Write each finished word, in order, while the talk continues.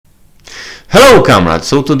Hello comrades,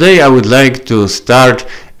 so today I would like to start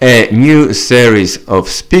a new series of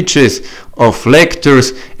speeches, of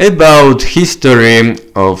lectures about history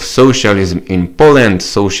of socialism in Poland,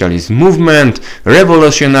 socialist movement,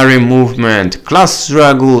 revolutionary movement, class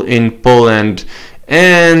struggle in Poland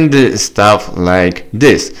and stuff like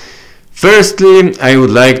this. Firstly, I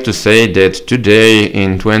would like to say that today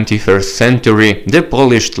in 21st century the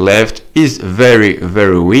Polish left is very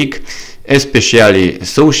weak. Especially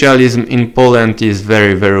socialism in Poland is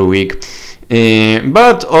very weak,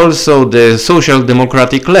 but also the social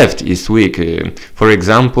democratic left is weak. For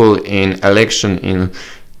example, in election in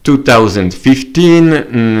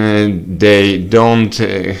 2015, they don't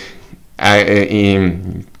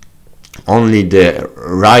only the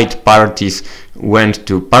right parties went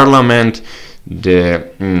to parliament. The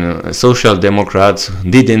social democrats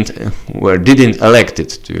didn't elected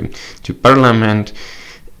to parliament.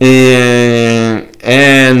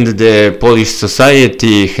 And the Polish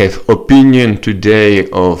society have opinion today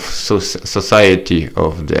of society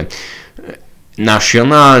of the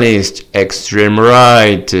nationalist, extreme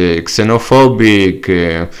right, xenophobic,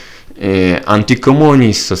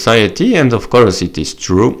 anti-communist society, and of course it is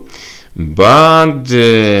true. But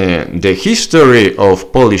the history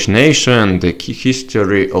of Polish nation, the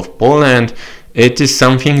history of Poland, it is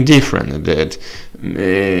something different. That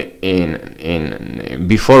in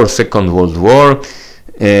before Second World War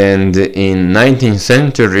and in 19th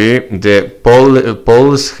century, the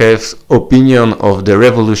Poles have opinion of the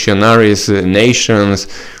revolutionaries nations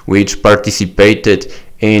which participated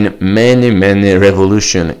in many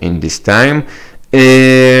revolution in this time.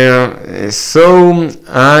 So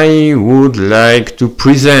I would like to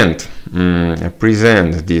present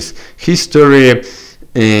this history,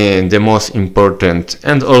 the most important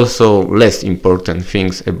and also less important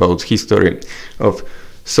things about history of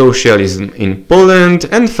socialism in Poland.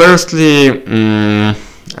 And firstly,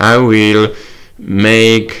 I will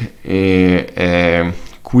make a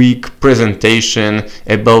quick presentation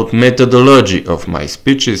about methodology of my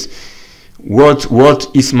speeches. What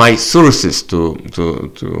is my sources to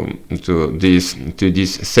this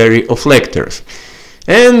series of lectures.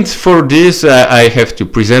 And for this I have to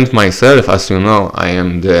present myself. As you know, I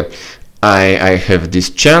have this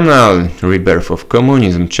channel, Rebirth of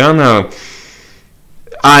Communism channel.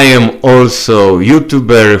 I am also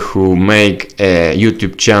YouTuber who make a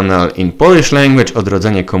YouTube channel in Polish language,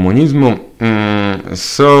 Odrodzenie Komunizmu.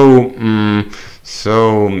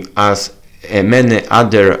 So as many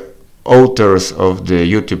other authors of the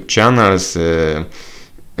YouTube channels,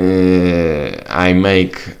 I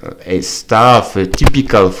make a stuff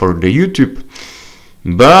typical for the YouTube.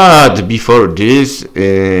 But before this,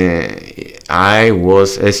 I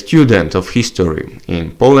was a student of history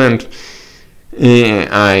in Poland.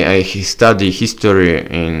 I study history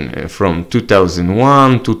from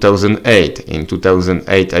 2001 2008. In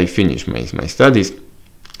 2008 I finished my studies.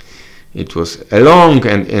 It was a long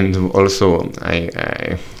and also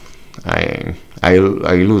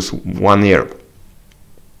I lose 1 year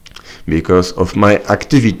because of my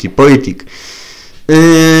activity politic,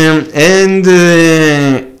 and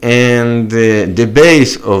the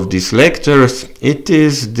base of these lectures, it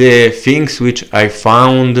is the things which I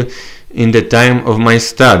found in the time of my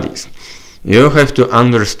studies. You have to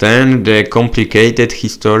understand the complicated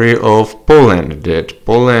history of Poland. That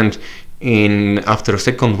Poland after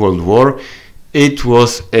Second World War, it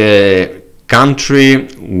was a country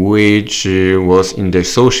which was in the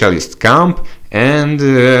socialist camp, and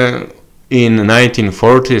in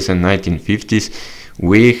 1940s and 1950s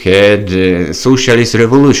we had socialist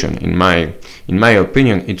revolution. In my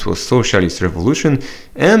opinion, it was socialist revolution,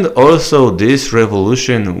 and also this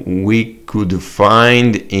revolution we could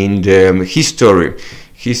find in the history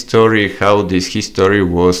how this history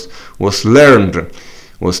was learned,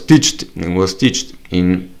 was taught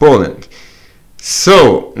in Poland.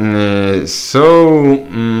 So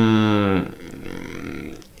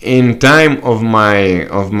in time of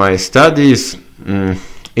my studies,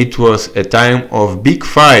 it was a time of big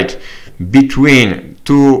fight between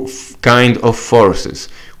two kind of forces.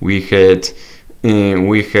 We had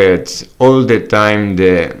all the time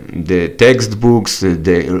the textbooks,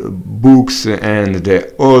 the books, and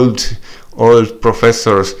the old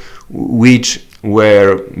professors which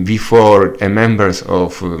were before members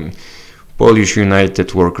of Polish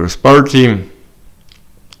United Workers' Party.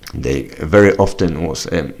 They very often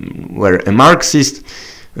were a Marxist,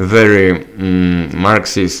 very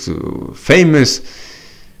Marxist famous.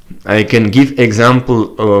 I can give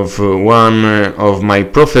example of one of my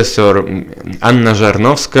professor, Anna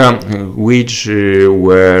Żarnowska, which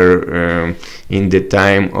were in the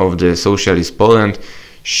time of the socialist Poland.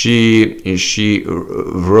 She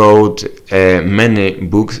wrote many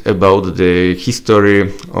books about the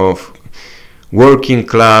history of working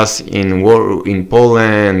class in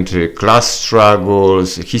Poland, class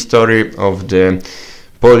struggles, history of the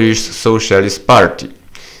Polish Socialist Party.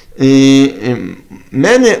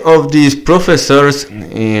 Many of these professors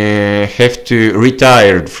have to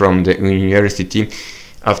retire from the university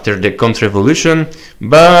after the counter-revolution,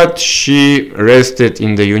 but she rested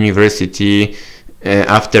in the university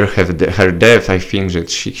after her death. I think that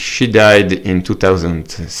she died in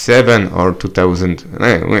 2007 or 2000.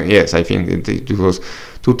 Yes, I think it was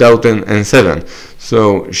 2007.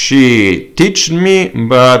 So she taught me,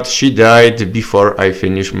 but she died before I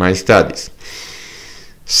finished my studies.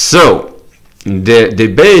 So the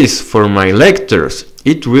base for my lectures,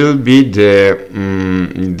 it will be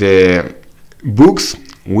the books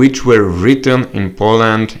which were written in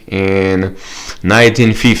Poland in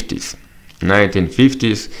 1950s,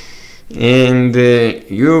 and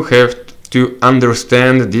you have to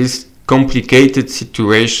understand this complicated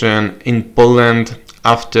situation in Poland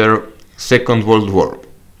after Second World War.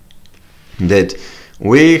 That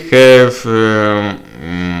we have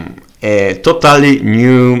a totally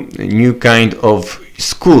new kind of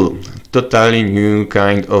school, totally new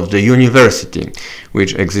kind of the university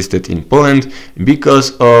which existed in Poland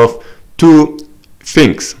because of two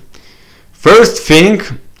things. First thing,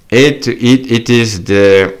 it is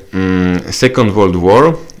the Second World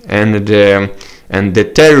War and the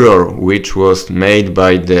terror which was made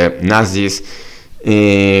by the Nazis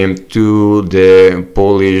to the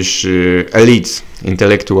Polish elites,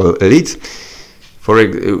 intellectual elites.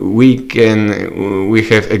 We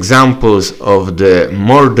have examples of the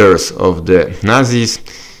murders of the Nazis.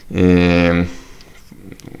 There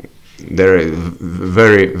are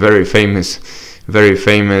very famous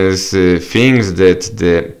things that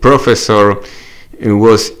the professor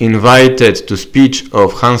was invited to speech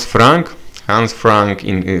of Hans Frank. Hans Frank,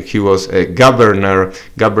 he was a governor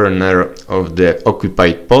of the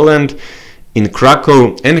occupied Poland in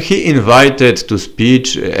Krakow, and he invited to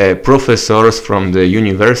speech professors from the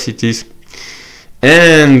universities,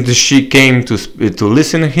 and she came to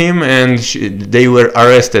listen to him, and they were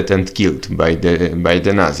arrested and killed by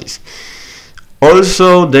the Nazis.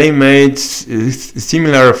 Also, they made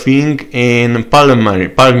similar thing in Palmyra.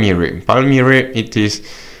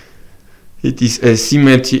 It is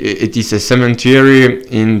a cemetery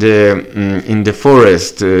in the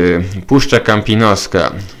forest, Puszcza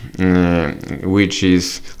Kampinoska, which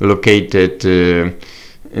is located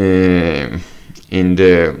in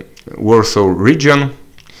the Warsaw region.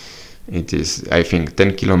 It is, I think,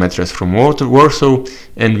 10 kilometers from Warsaw,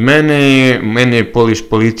 and many Polish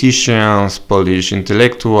politicians, Polish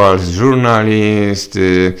intellectuals, journalists,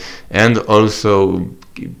 and also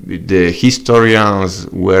the historians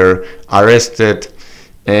were arrested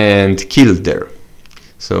and killed there.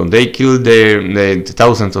 So they killed the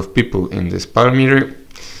thousands of people in this Palmyra.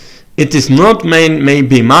 It is not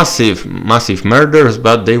maybe massive murders,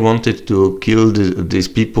 but they wanted to kill these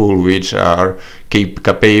people which are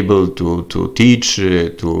capable to teach,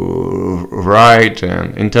 to write,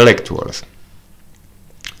 and intellectuals.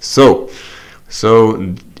 So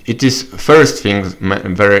it is first thing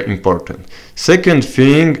very important. Second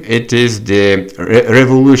thing, it is the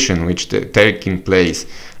revolution which taking place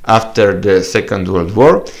after the Second World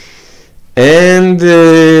War. And the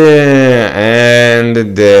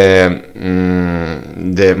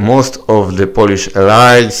most of the Polish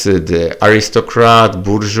elites, the aristocrat,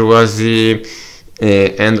 bourgeoisie,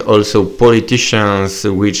 and also politicians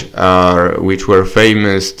which were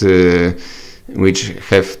famous, which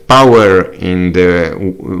have power in the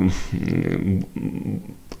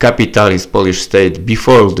capitalist Polish state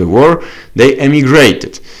before the war, they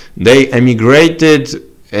emigrated.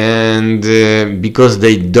 And because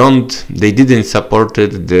they didn't support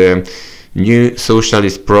the new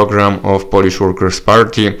socialist program of Polish Workers'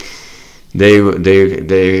 Party, they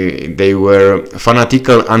were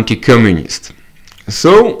fanatical anti-communist.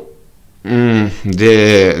 So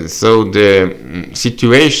the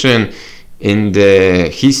situation in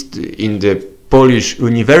the Polish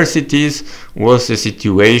universities was a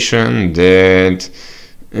situation that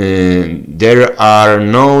there are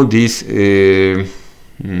no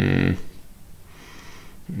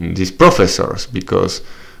these professors, because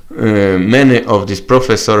many of these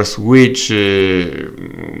professors which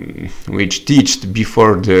taught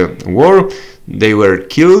before the war, they were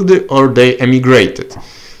killed or they emigrated,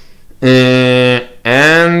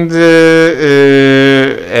 and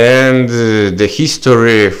the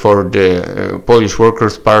history for the Polish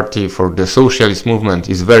Workers' Party, for the socialist movement,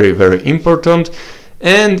 is very important.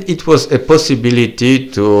 and it was a possibility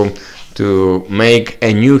to make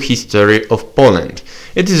a new history of Poland.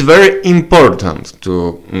 It is very important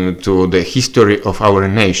to the history of our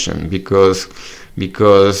nation because it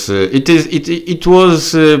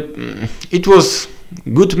was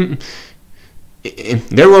good.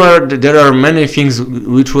 There are many things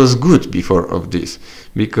which was good before of this,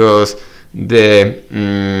 because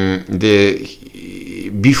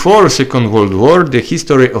before Second World War, the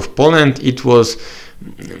history of Poland, it was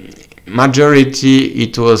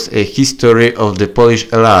a history of the Polish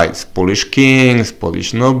elites, Polish kings,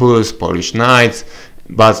 Polish nobles, Polish knights,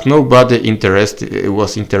 but nobody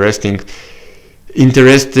was interested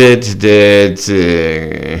that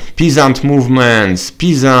peasant movements,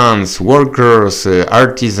 peasants, workers,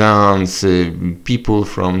 artisans, people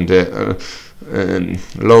from the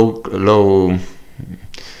low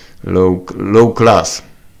class.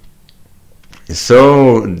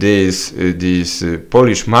 So this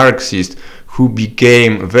Polish Marxist, who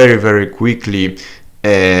became very quickly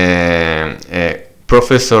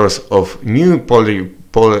professors of new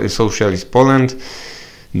socialist Poland,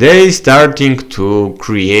 they starting to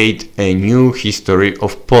create a new history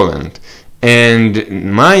of Poland. And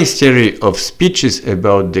my series of speeches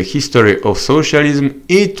about the history of socialism,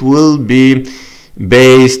 it will be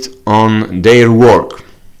based on their work.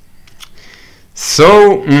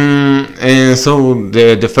 So,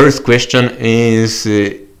 the first question is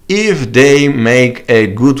if they make a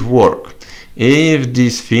good work, if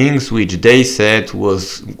these things which they said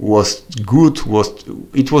was good,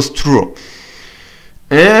 it was true.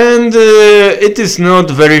 And it is not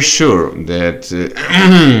very sure that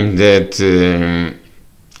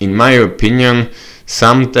in my opinion,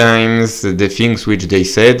 sometimes the things which they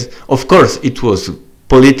said, of course, it was in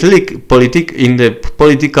the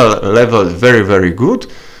political level very good,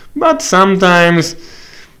 but sometimes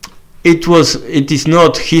it is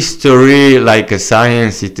not history like a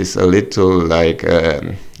science, it is a little like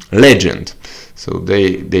a legend. So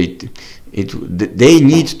they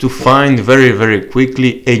need to find very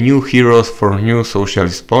quickly a new heroes for new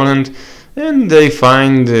socialist Poland, and they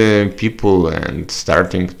find people and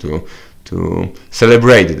starting to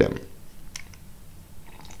celebrate them.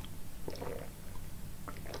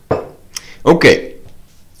 Okay,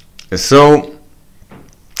 so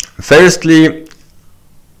firstly,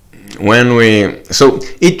 so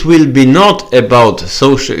it will be not about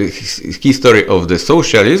history of the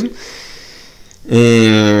socialism,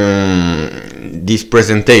 this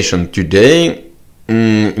presentation today,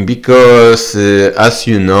 because as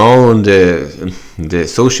you know, the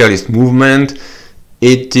socialist movement,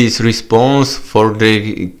 it is responsible for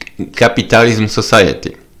the capitalism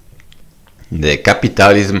society. The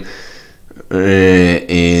capitalism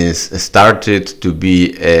is started to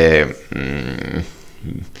be the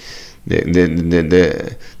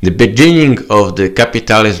beginning of the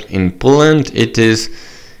capitalism in Poland. It is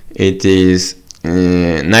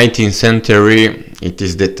 19th century. It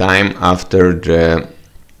is the time after the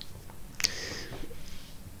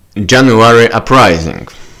January uprising,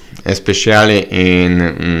 especially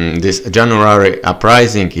in this January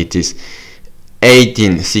uprising. It is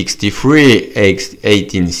 1863,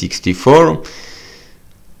 1864,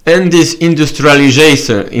 and this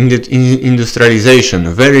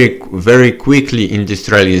industrialization, very quickly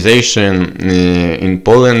industrialization in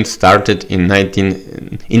Poland started in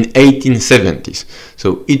 1870s.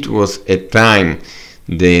 So it was a time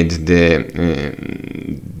that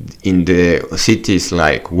in the cities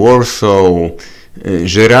like Warsaw,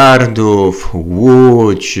 Żyrardów,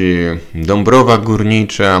 Łódź, Dąbrowa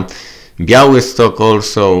Górnicza, Białystok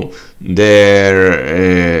also,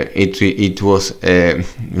 there it was a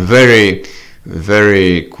very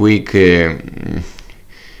quick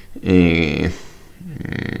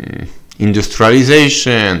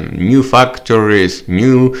industrialization, new factories,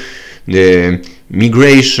 the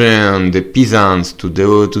migration, the peasants to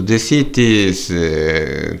the cities,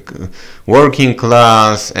 working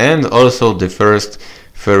class, and also the first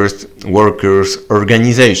workers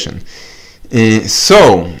organization.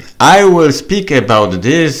 So I will speak about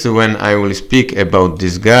this when I will speak about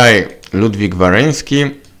this guy Ludwik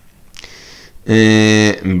Wareński,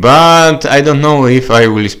 but I don't know if I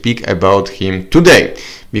will speak about him today,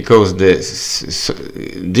 because this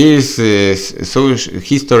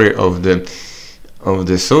history of the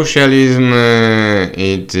socialism,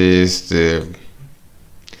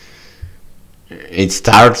 it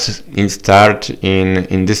starts in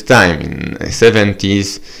this time in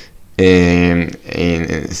 70s. In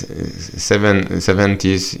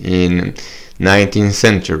 70s in 19th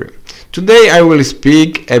century. Today I will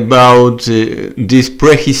speak about this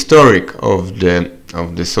prehistoric of the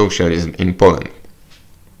socialism in Poland.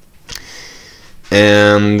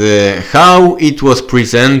 and how it was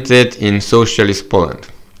presented in socialist Poland.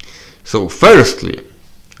 So firstly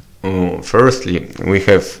we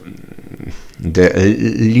have the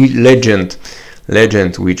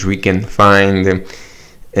legend which we can find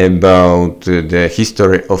about the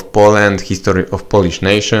history of Poland, history of Polish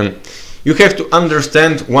nation. You have to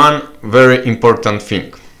understand one very important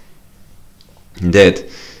thing, that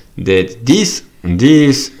these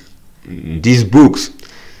books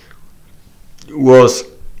was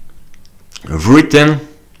written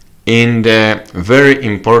in the very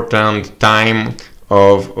important time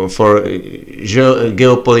for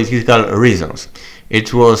geopolitical reasons.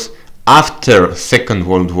 It was after Second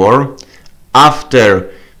World War, after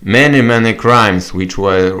many crimes which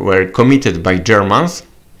were committed by Germans.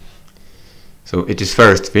 So it is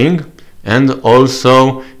first thing. And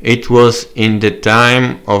also it was in the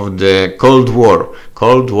time of the Cold War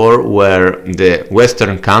where the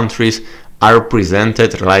Western countries are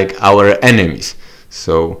presented like our enemies.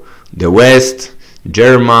 So the West,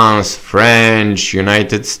 Germans, French,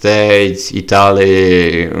 United States,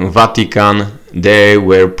 Italy, Vatican, they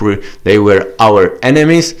were our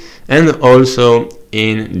enemies. And also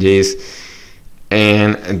in this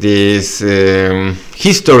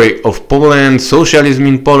history of Poland, socialism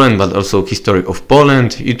in Poland, but also history of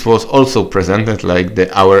Poland, it was also presented like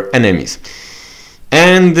our enemies.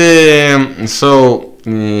 And so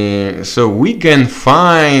we can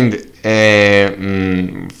find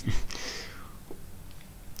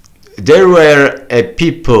there were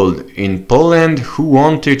people in Poland who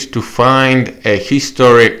wanted to find a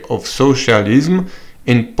history of socialism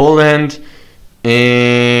in Poland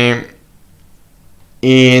in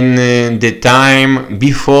the time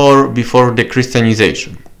before the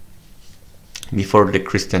Christianization. Before the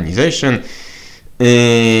Christianization,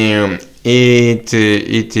 it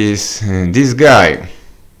is this guy.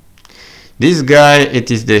 This guy, it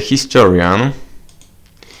is the historian.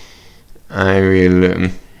 I will.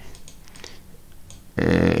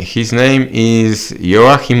 His name is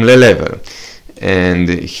Joachim Lelevel, and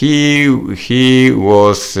he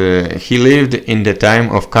lived in the time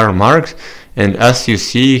of Karl Marx, and as you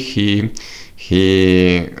see,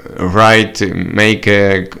 he write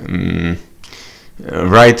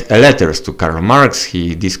letters to Karl Marx.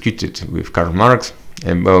 He disputed with Karl Marx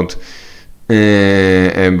about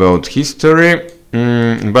history,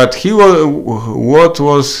 but what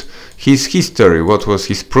was his history? What was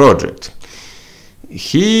his project?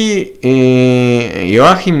 Joachim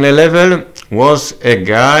Lelevel was a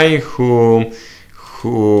guy who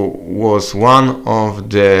was one of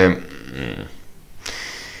the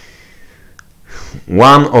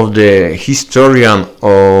historian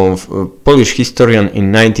of Polish historian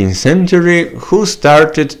in 19th century, who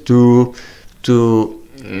started to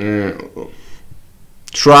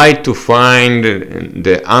try to find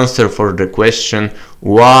the answer for the question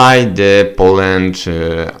why the Poland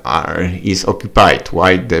is occupied,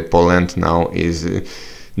 why the Poland now is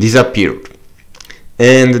disappeared.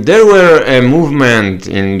 And there were a movement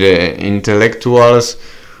in the intellectuals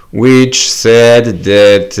which said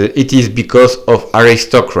that it is because of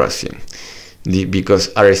aristocracy. Because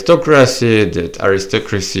aristocracy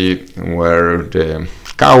were the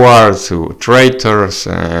cowards, traitors,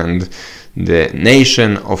 and the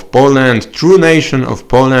nation of Poland, true nation of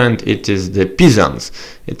Poland, it is the peasants.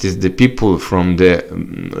 It is the people from the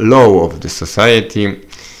low of the society.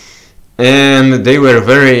 And they were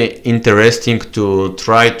very interesting to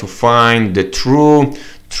try to find the true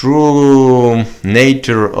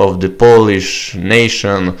nature of the Polish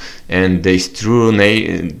nation, and the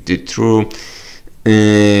true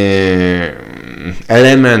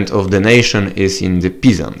element of the nation is in the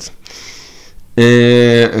peasants.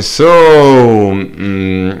 It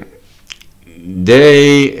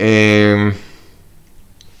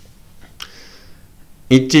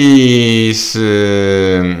is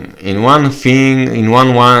in one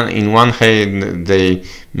hand they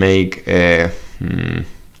make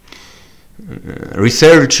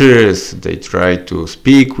researchers, they try to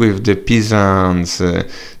speak with the peasants, the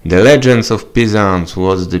legends of peasants,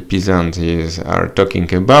 what the peasants are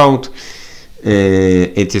talking about.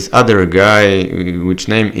 It is other guy which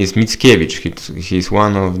name is Mickiewicz. Mickiewicz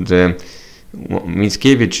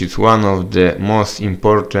is one of the most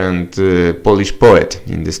important Polish poet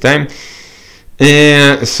in this time.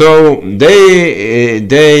 So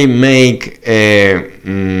they make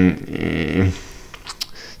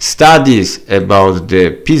studies about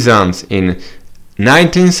the peasants in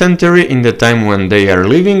 19th century, in the time when they are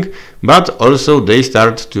living, but also they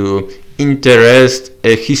start to interest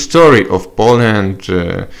a history of Poland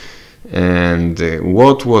and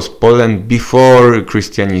what was Poland before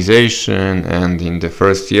Christianization and in the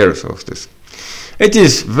first years of this. It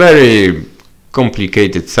is very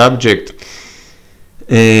complicated subject.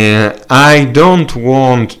 I don't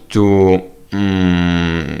want to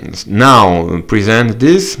now present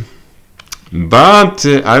this, but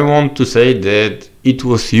I want to say that it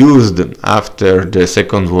was used after the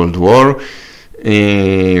Second World War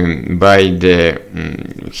by the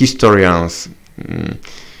historians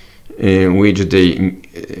which they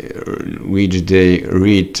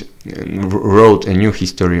wrote a new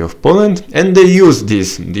history of Poland, and they used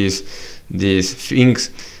these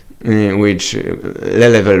things which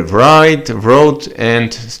Lelevel wrote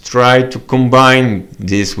and tried to combine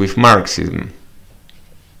this with Marxism.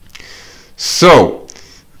 So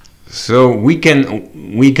we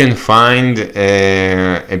can find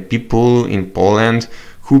a people in Poland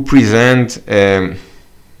who present a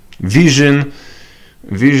vision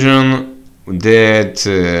that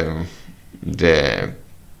the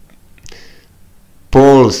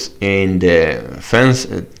Poles in the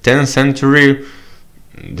 10th century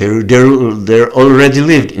they already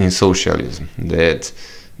lived in socialism, that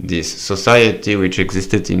this society which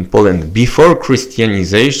existed in Poland before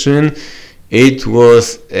Christianization, it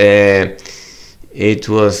was a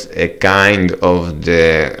kind of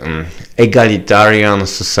the egalitarian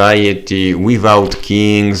society without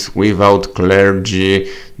kings, without clergy,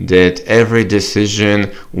 that every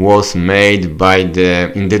decision was made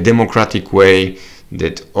in the democratic way,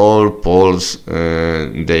 that all Poles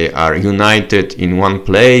they are united in one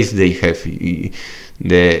place. They have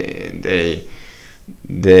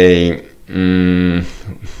they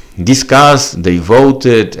discussed, they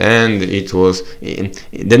voted, and it was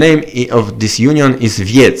the name of this union is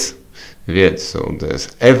Wiec. So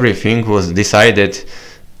everything was decided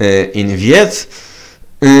in Wiec.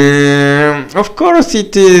 Of course,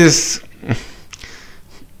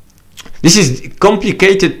 this is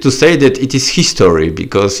complicated to say that it is history,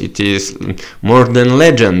 because it is more than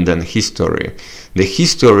legend than history. The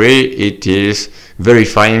history, it is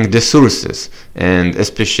verifying the sources, and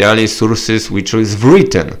especially sources which is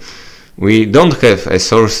written. We don't have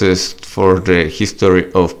sources for the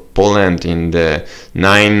history of Poland in the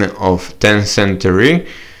 9th or 10th century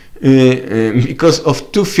because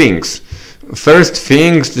of two things. First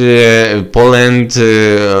thing,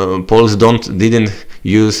 Poles didn't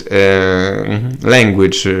use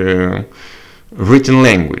language, written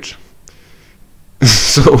language.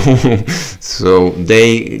 so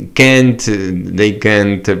they can't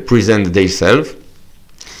present themselves.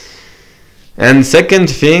 And second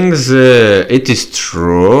things, it is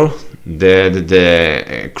true that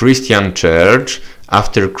the Christian Church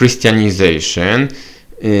after Christianization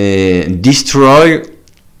destroy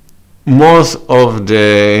most of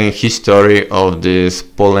the history of this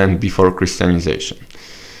Poland before Christianization.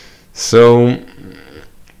 So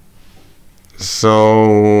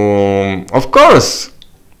of course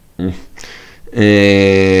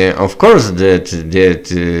that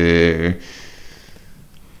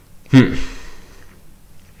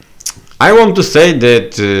I want to say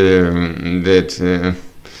that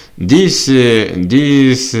this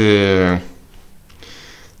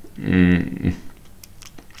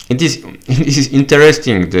it is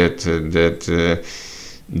interesting that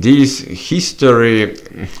this history,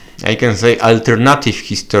 I can say alternative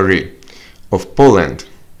history of Poland.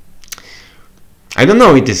 I don't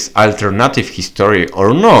know if it is alternative history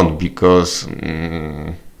or not, because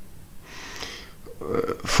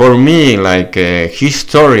for me, like a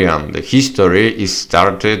historian, the history is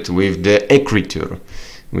started with the écriture,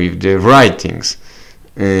 with the writings.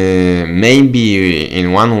 Maybe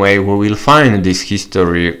in one way we will find this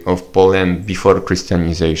history of Poland before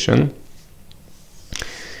Christianization,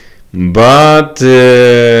 but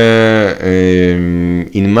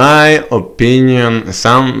in my opinion,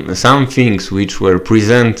 some things which were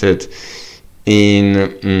presented in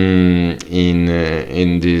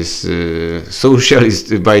this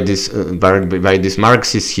socialist by this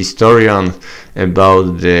Marxist historian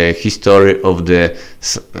about the history of the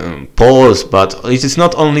Poles, but it is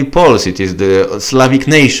not only Poles, it is the Slavic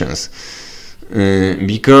nations,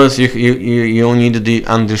 because you need to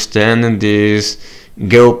understand this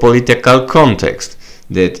geopolitical context,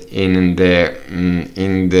 that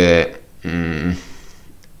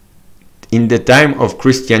in the time of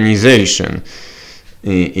Christianization,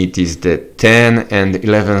 it is the 10th and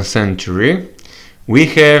 11th century, we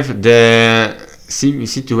have the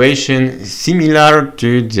situation similar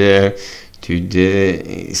to the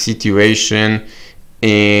situation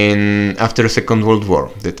after Second World War.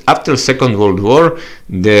 That after Second World War,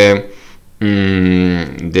 the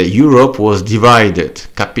the Europe was divided.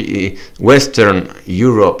 Western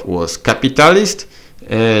Europe was capitalist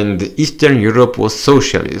and Eastern Europe was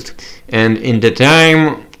socialist. And in the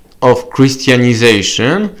time of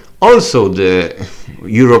Christianization, also the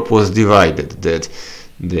Europe was divided. That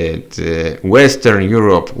Western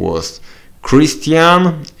Europe was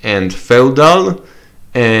Christian and feudal,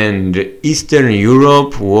 and Eastern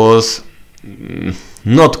Europe was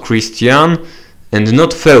not Christian and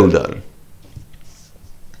not feudal.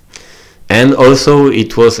 And also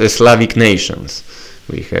it was a Slavic nations.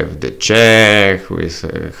 We have the Czech, we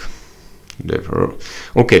have the...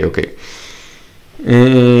 Okay.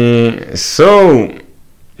 So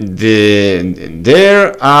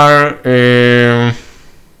there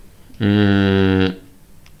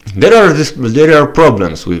are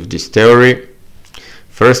problems with this theory.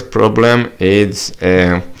 First problem is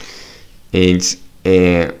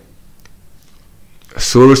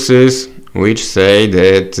sources which say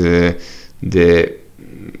that the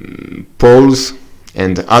Poles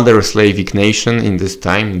and other Slavic nations in this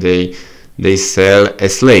time they sell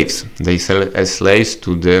as slaves. They sell as slaves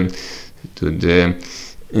to the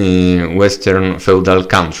Western feudal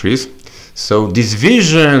countries. So this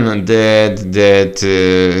vision that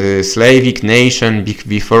Slavic nation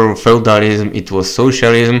before feudalism it was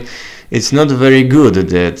socialism, it's not very good.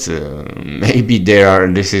 That maybe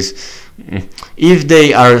if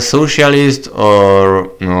they are socialist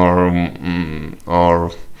or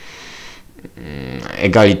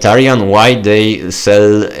egalitarian, why they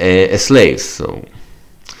sell slaves? So,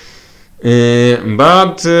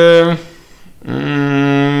 but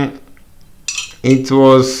it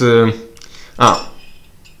was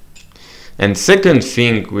and second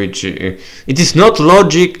thing, which it is not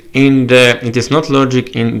logic in the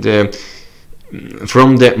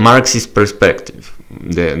from the Marxist perspective.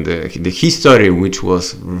 The history which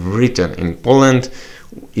was written in Poland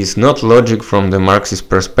is not logic from the Marxist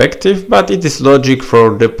perspective, but it is logic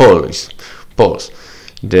for the Poles.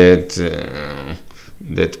 That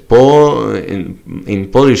in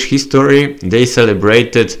Polish history they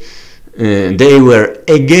celebrated, they were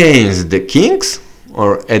against the kings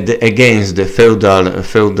or against the feudal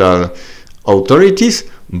authorities,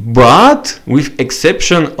 but with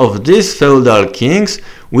exception of these feudal kings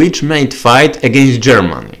which made fight against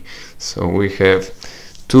Germany. So we have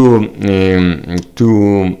two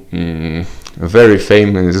very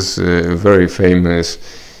famous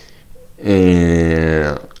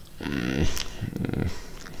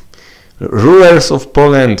rulers of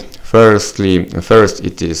Poland. First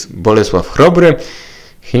it is Bolesław Chrobry.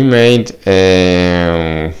 He made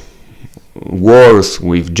wars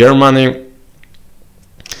with Germany.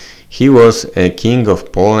 He was a king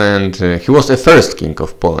of Poland. He was the first king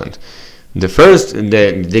of Poland.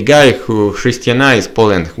 The guy who Christianized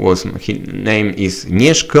Poland his name is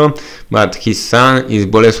Mieszko, but his son is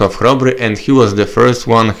Bolesław Chrobry, and he was the first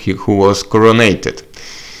one who was coronated.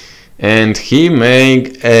 And he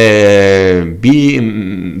made a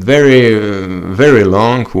very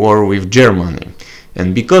long war with Germany.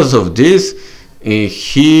 And because of this,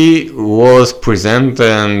 he was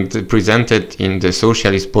presented in the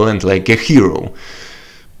socialist Poland like a hero.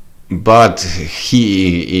 But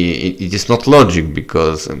it is not logic,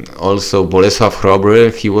 because also Bolesław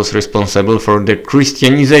Chrobry, he was responsible for the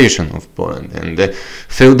Christianization of Poland and the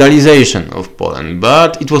feudalization of Poland.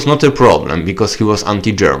 But it was not a problem, because he was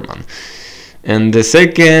anti-German. And the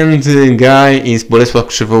second guy is Bolesław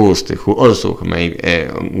Krzywousty, who also made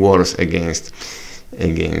wars against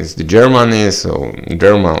the Germany, so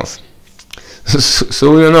Germans.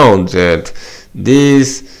 So you know that the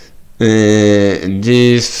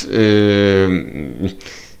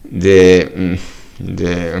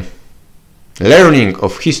learning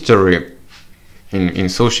of history in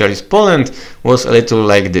socialist Poland was a little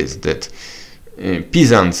like this, that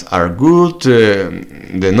peasants are good,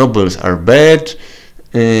 the nobles are bad,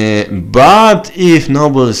 but if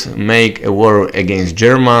nobles make a war against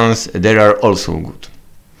Germans, they are also good.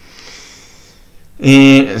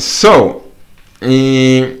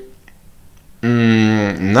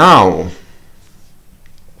 Now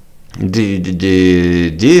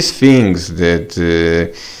these things that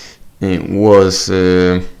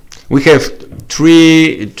we have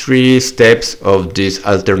three steps of this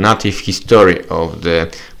alternative history of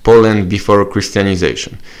the Poland before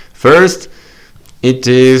Christianization. First, it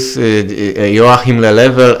is Joachim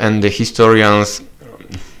Lelevel and the historians,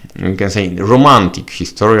 we can say romantic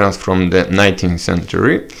historians from the 19th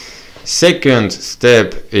century. Second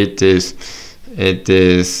step, it is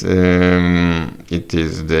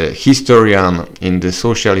the historian in the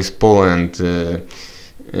socialist Poland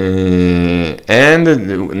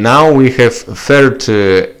And now we have third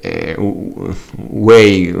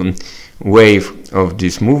wave of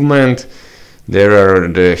this movement. There are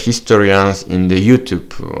the historians in the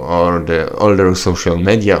YouTube or the older social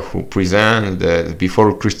media who present that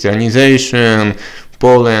before Christianization,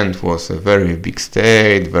 Poland was a very big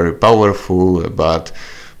state, very powerful, but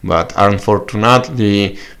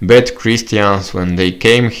unfortunately, bad Christians, when they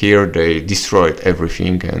came here, they destroyed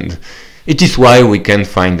everything, and it is why we can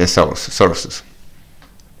find the sources.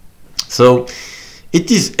 So it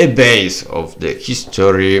is a base of the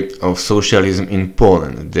history of socialism in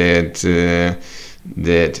Poland that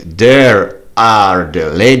there are the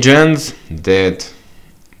legends that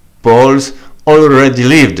Poles already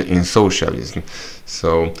lived in socialism.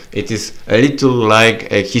 So it is a little like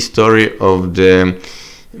a history of the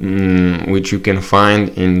which you can find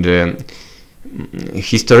in the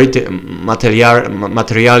historical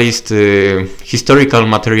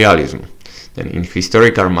materialism. Then in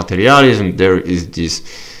historical materialism there is this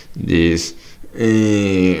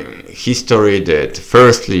history that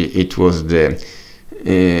firstly it was the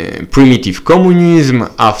primitive communism,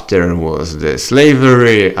 after was the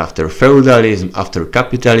slavery, after feudalism, after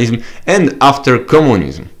capitalism, and after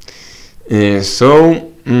communism. So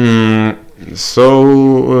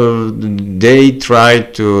they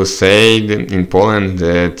tried to say in Poland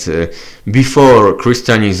that before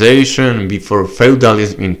Christianization, before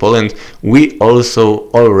feudalism in Poland, we also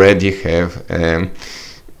already have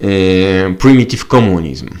primitive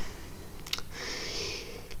communism.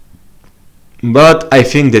 But I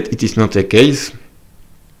think that it is not the case.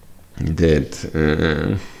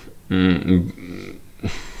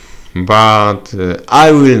 But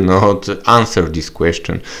I will not answer this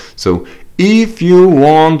question. So if you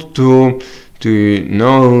want to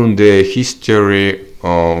know the history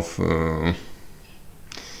of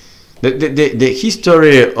the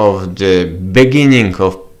history of the beginning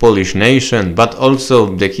of Polish nation, but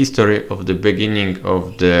also the history of the beginning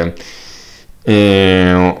of the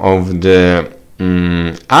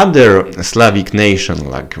other Slavic nation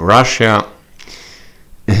like Russia,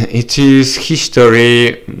 it is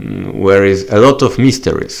history where is a lot of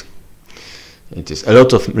mysteries. It is a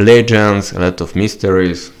lot of legends, a lot of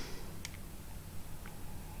mysteries.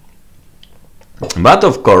 But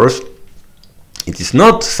of course, it is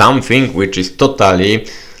not something which is totally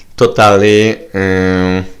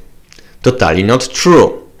not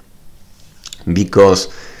true. Because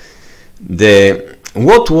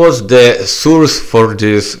what was the source for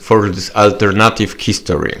this alternative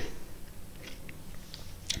history?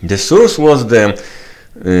 The source was the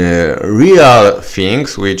real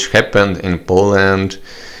things which happened in Poland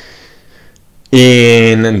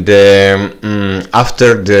in the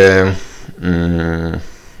after the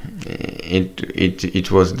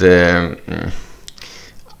it was the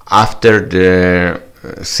after the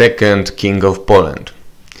second king of Poland.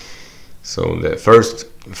 So the first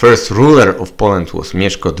ruler of Poland was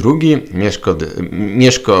Mieszko II.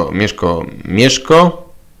 Mieszko.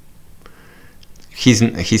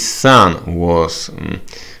 His son was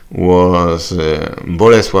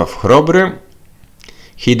Bolesław Chrobry.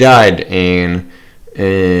 He died in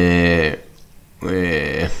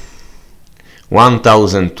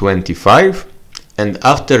 1025, and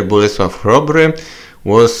after Bolesław Chrobry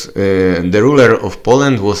was the ruler of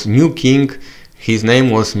Poland was new king. His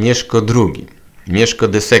name was Mieszko II, Mieszko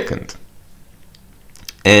II,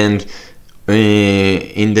 and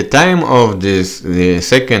in the time of the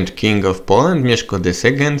second king of Poland, Mieszko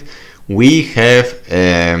II, we have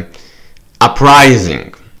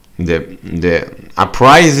uprising, the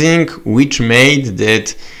uprising which made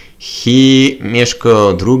that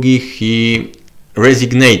Mieszko II, he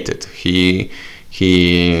resignated, he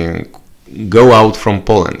go out from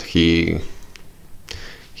Poland, he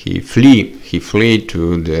flee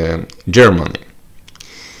to the Germany.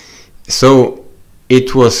 So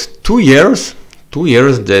it was 2 years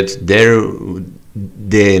that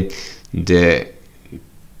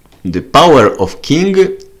the power of king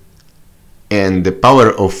and the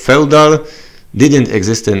power of feudal didn't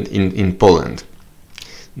exist in Poland.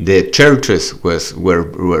 The churches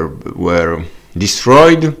were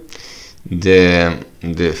destroyed.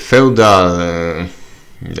 The feudal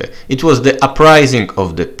it was the uprising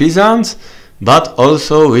of the peasants, but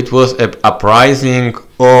also it was an uprising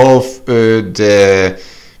of the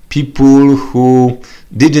people who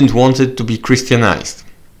didn't want it to be Christianized,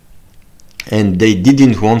 and they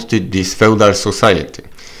didn't want this feudal society.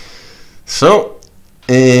 So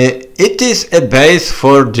it is a base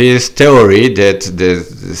for this theory that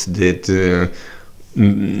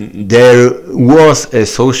there was a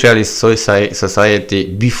socialist society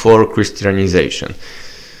before Christianization.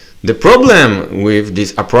 The problem with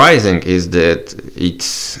this uprising is that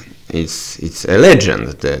it's a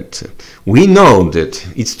legend, that we know that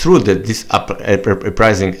it's true that this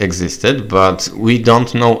uprising existed, but we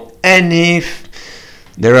don't know any.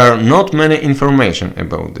 There are not many information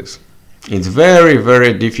about this. It's very,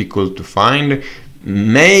 very difficult to find.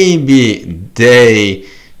 Maybe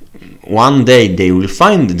one day they will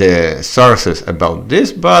find the sources about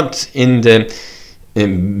this, but in the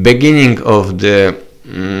beginning of the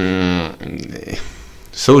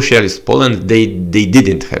socialist Poland, they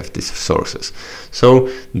didn't have these sources. So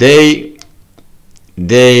they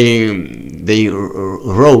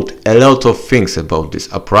wrote a lot of things about this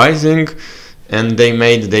uprising, and they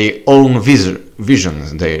made their own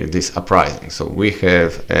visions, this uprising. So we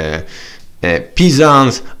have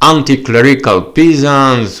peasants, anti-clerical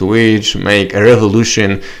peasants, which make a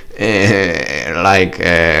revolution like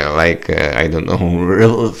I don't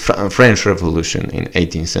know, French Revolution in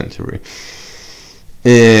 18th century,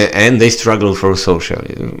 and they struggle for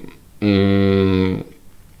socialism.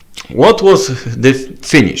 What was the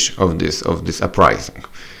finish of this uprising?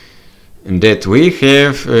 That we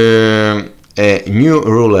have a new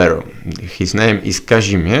ruler. His name is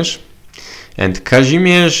Kazimierz, and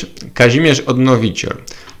Kazimierz Odnowiciel.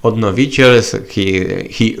 Odnowiciel,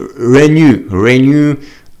 he renew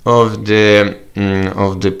of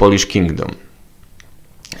the Polish kingdom,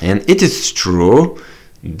 and it is true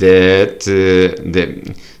that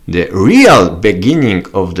the real beginning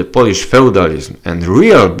of the Polish feudalism and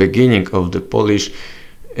real beginning of the Polish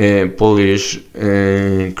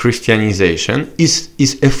Christianization is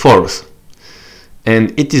a force,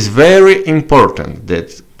 and it is very important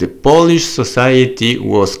that the Polish society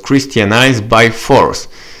was Christianized by force,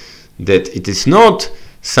 that it is not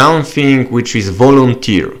something which is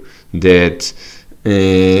volunteer, because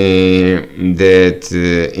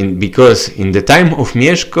in the time of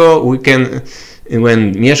Mieszko,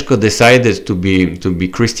 when Mieszko decided to be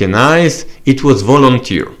Christianized, it was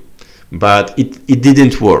volunteer, but it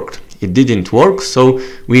didn't work. It didn't work, so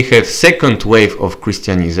we have second wave of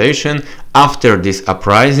Christianization after this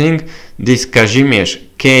uprising. This Kazimierz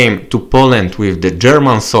came to Poland with the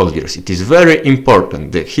German soldiers. It is very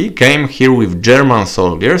important that he came here with German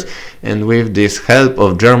soldiers, and with this help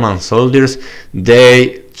of German soldiers,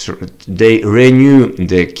 they renew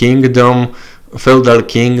the kingdom, feudal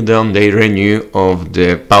kingdom. They renew of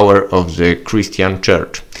the power of the Christian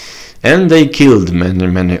Church, and they killed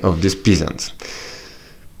many of these peasants.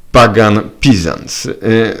 Pagan peasants.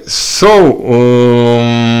 So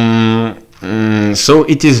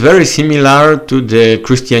it is very similar to the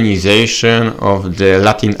Christianization of the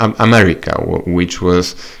Latin America, which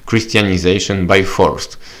was Christianization by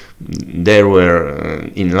force. There were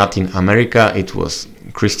in Latin America, it was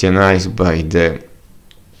Christianized by the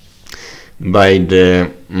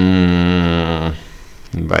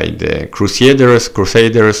crusaders,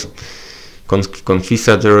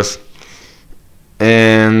 conquistadors.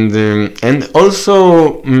 And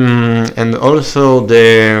also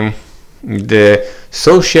the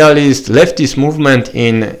socialist leftist movement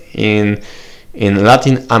in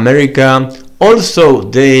Latin America, also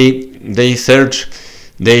they search,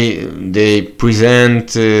 they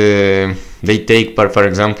present, they take part, for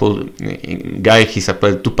example, guy he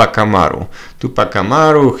s'appelle Tupac Amaru. Tupac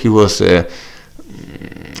Amaru, he was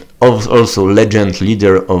also legend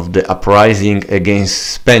leader of the uprising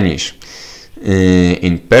against Spanish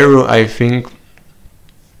in Peru, I think,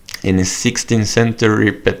 in the 16th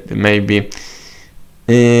century, maybe.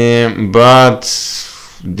 But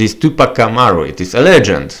this Tupac Amaru, it is a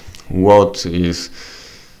legend. What is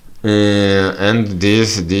and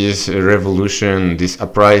this revolution, this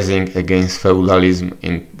uprising against feudalism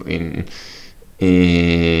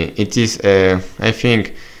it is I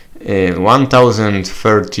think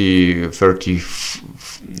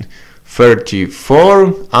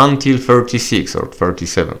 1034 until 36 or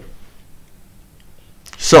 37.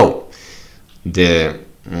 So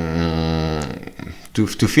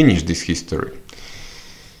to finish this history,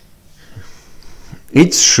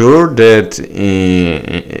 it's sure that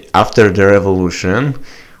after the revolution,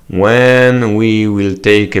 when we will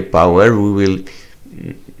take a power, we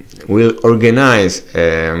will organize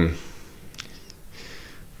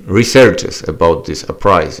researches about this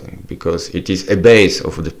uprising, because it is a base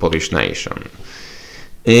of the Polish nation.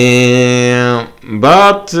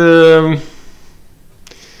 But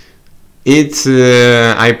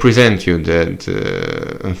I present you that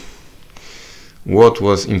what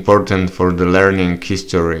was important for the learning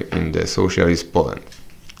history in the socialist Poland.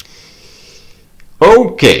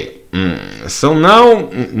 Okay, so now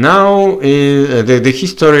the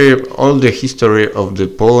history, all the history of the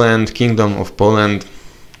Poland, Kingdom of Poland,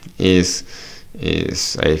 is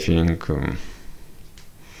I think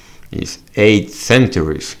is 8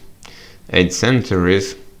 centuries. 8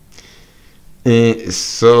 centuries.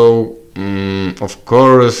 So of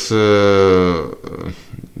course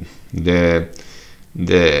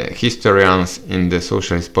the historians in the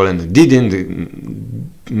socialist Poland didn't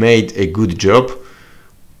made a good job.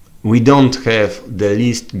 We don't have the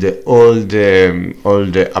list, all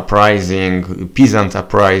the uprising, peasant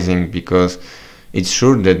uprising, because it's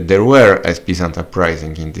sure that there were a peasant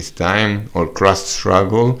uprising in this time, or class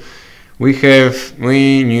struggle.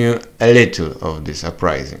 We knew a little of this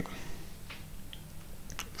uprising.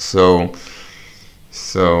 So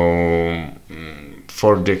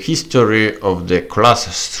for the history of the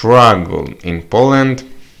class struggle in Poland,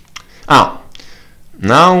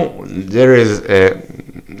 now there is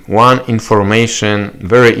one information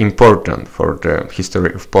very important for the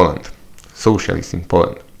history of Poland, socialism in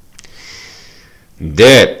Poland,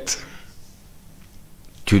 that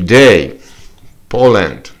today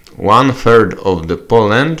Poland, 1/3 of the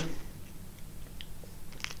Poland,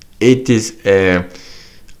 it is a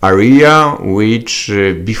area which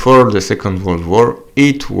before the Second World War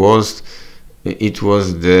it was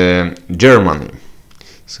the Germany.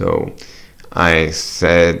 So I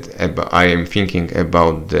am thinking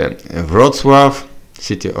about the Wrocław,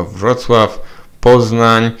 city of Wrocław,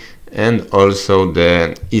 Poznań, and also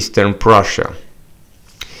the Eastern Prussia.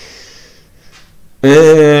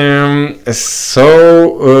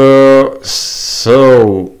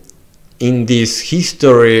 So in this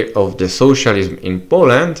history of the socialism in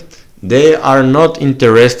Poland, they are not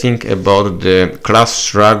interesting about the class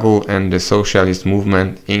struggle and the socialist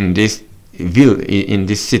movement in these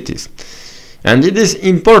cities. And it is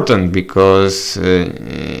important because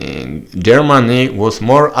Germany was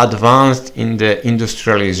more advanced in the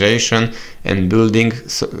industrialization and building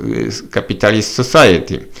capitalist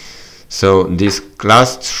society. So this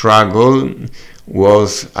class struggle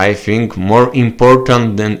was, I think, more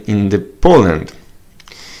important than in the Poland.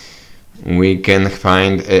 We can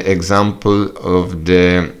find an example of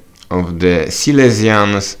the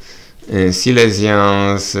Silesians,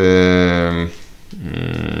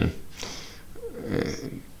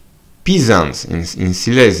 peasants in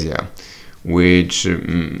Silesia, which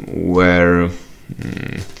were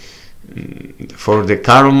for the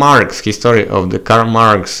Karl Marx, history of the Karl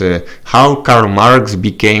Marx, how Karl Marx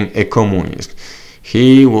became a communist.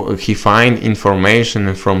 He find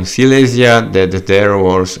information from Silesia that there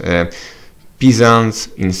was peasants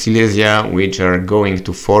in Silesia which are going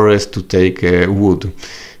to forest to take wood,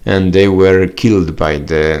 and they were killed by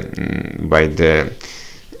the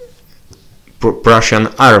Prussian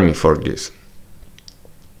army for this.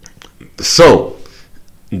 So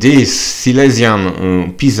these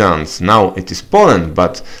Silesian peasants, now it is Poland,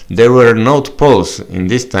 but they were not Poles in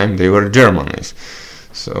this time, they were Germans.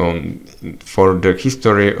 So for the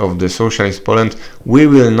history of the socialist Poland, we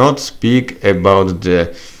will not speak about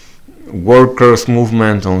the workers'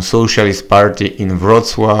 movement on Socialist Party in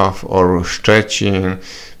Wrocław or Szczecin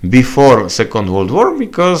before Second World War,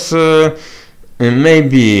 because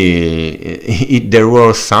maybe there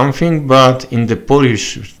was something, but in the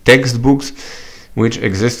Polish textbooks which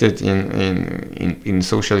existed in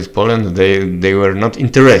socialist Poland, they were not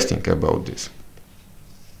interesting about this.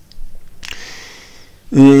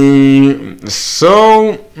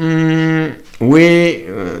 We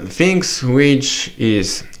things which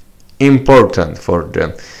is important for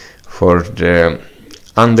the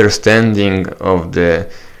understanding of the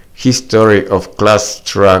history of class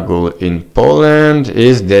struggle in Poland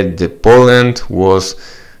is that the Poland was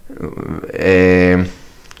a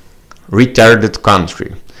retarded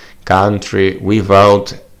country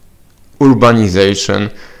without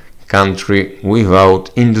urbanization, country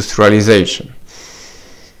without industrialization.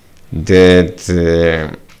 That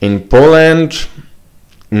in Poland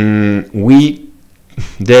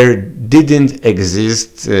there didn't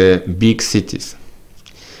exist big cities.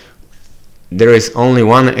 There is only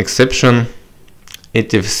one exception.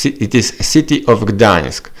 It is city of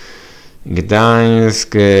Gdańsk,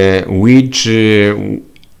 which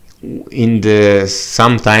in the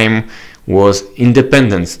sometime was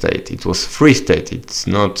independent state. It was free state. It's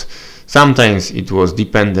not. Sometimes it was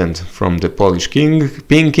dependent from the Polish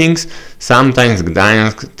kings. Sometimes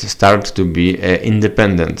Gdańsk started to be an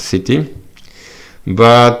independent city.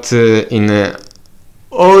 But in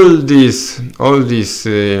all this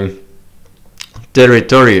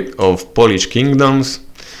territory of Polish kingdoms,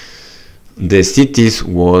 the cities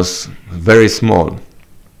was very small.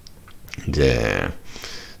 The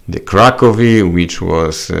Krakow, which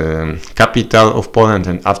was capital of Poland,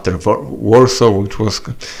 and after Warsaw, which was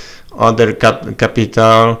other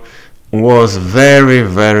capital was very,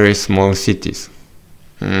 very small cities.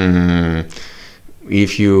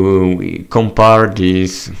 If you compare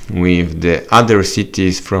this with the other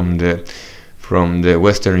cities from the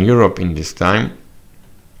Western Europe in this time,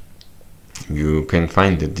 you can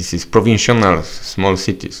find that this is provincial small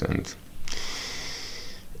cities, and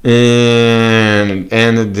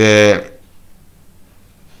the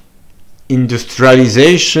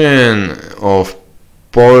industrialization of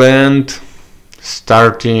Poland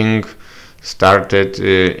started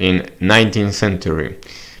in 19th century.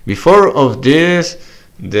 Before of this,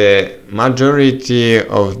 the majority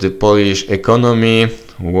of the Polish economy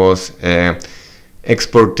was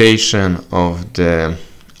exportation of the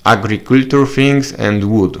agriculture things and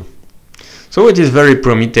wood. So it is very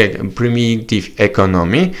primitive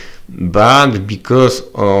economy, but because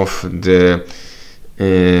of the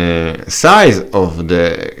size of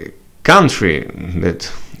the country,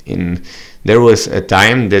 there was a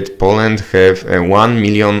time that Poland have 1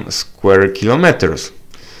 million square kilometers.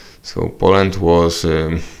 So Poland was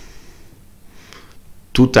 2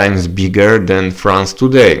 times bigger than France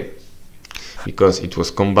today, because it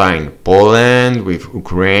was combined Poland with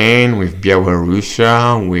Ukraine, with Belarus,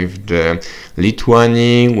 with the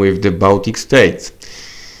Lithuania, with the Baltic states.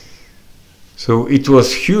 So it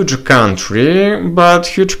was huge country, but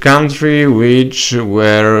huge country which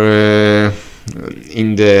were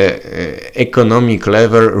in the economic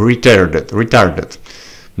level retarded.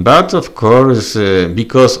 But of course,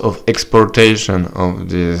 because of exportation of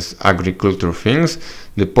these agriculture things,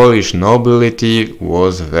 the Polish nobility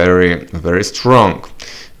was very, very strong,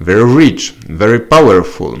 very rich, very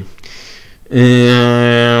powerful.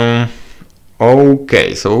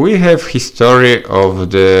 Okay, so we have history of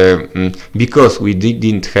the because we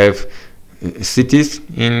didn't have cities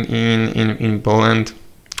in Poland,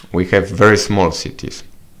 we have very small cities.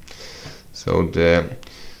 So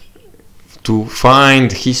to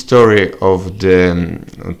find history of the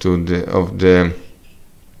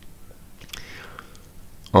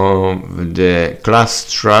class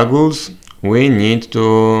struggles, we need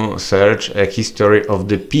to search a history of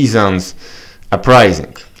the peasants'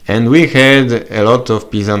 uprising, and we had a lot of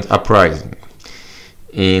peasant uprising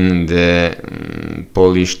in the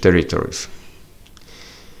Polish territories.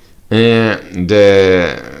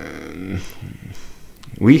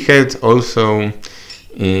 We had also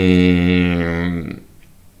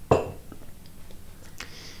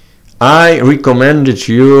I recommended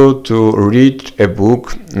you to read a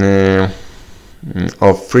book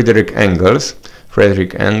of Friedrich Engels,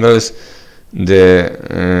 the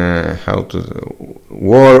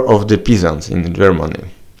War of the Peasants in Germany,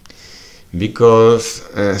 because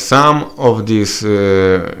some of this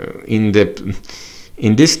in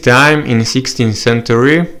this time in 16th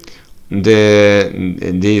century,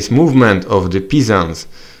 this movement of the peasants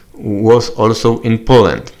was also in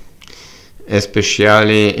Poland.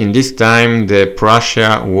 Especially in this time,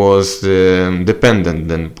 Prussia was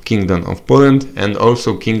dependent on Kingdom of Poland, and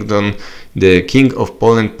also the King of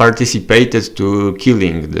Poland participated to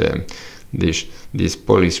killing these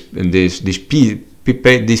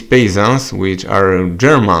peasants, which are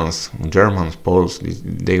Germans, Poles.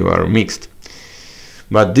 They were mixed.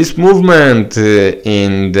 But this movement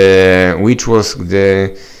which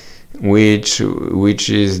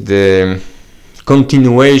is the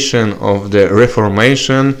continuation of the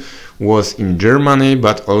Reformation, was in Germany,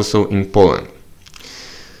 but also in Poland.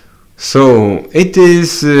 So it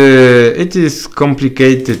is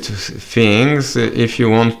complicated things. If you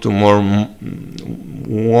want to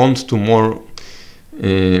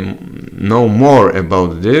know more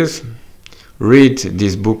about this, read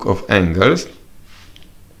this book of Engels.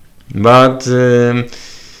 But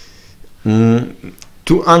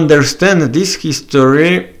to understand this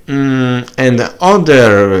history and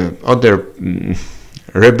other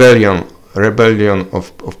rebellion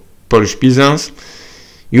of Polish peasants,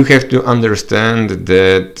 you have to understand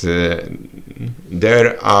that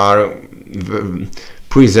there are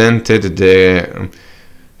presented the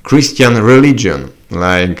Christian religion,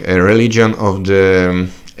 like a religion of the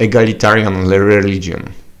egalitarian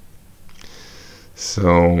religion.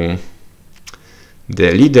 So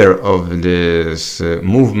the leader of this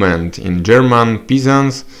movement in German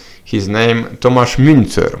peasants, his name Thomas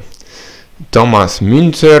Münzer. Thomas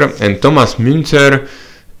Münzer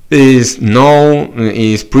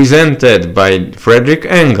is presented by Friedrich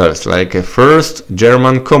Engels like a first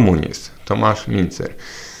German communist, Thomas Münzer.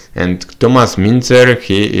 And Thomas Münzer,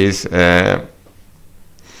 he is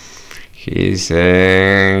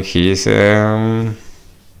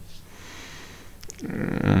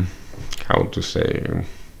how to say,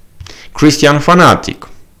 Christian fanatic.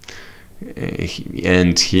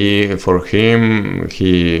 and for him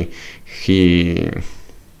he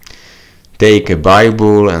take a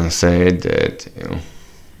Bible and said that,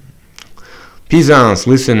 peasants,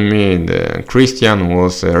 listen me, the Christian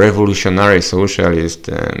was a revolutionary socialist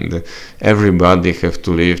and everybody have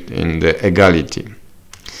to live in the equality.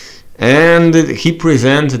 And he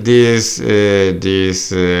present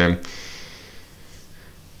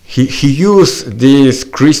he used this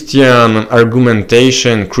Christian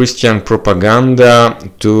argumentation, Christian propaganda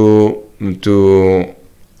to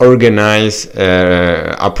organize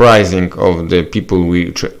uprising of the people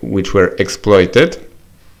which were exploited.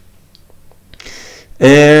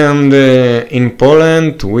 And in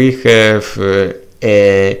Poland we have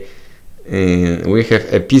a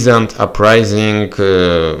peasant uprising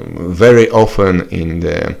very often in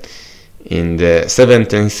the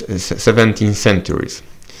 17th century,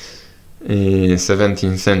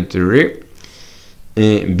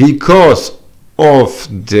 because of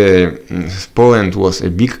Poland was a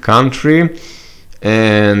big country,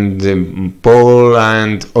 and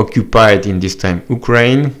Poland occupied in this time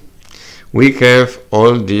Ukraine. We have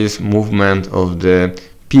all this movement of the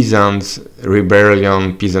peasants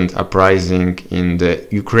rebellion, peasant uprising in the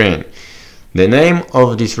Ukraine. The name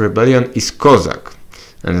of this rebellion is Cossack.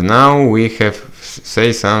 And now we have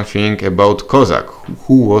say something about Cossack.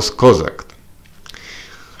 Who was Cossack?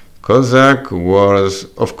 Cossack was,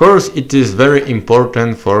 of course, it is very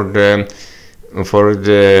important for the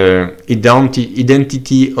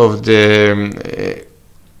identity of the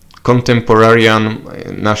contemporary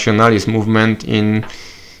nationalist movement in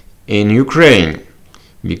Ukraine,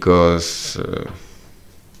 because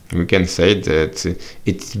we can say that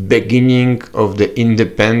it's beginning of the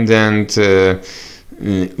independent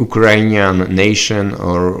Ukrainian nation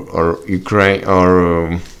or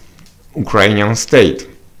Ukrainian state.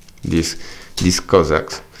 These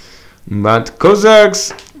Cossacks, but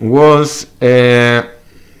Cossacks was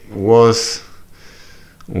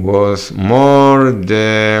more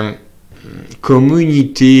the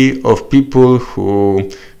community of people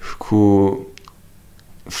who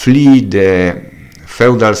flee the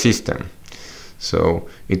feudal system. So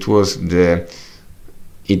it was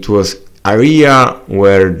area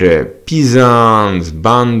where the peasants,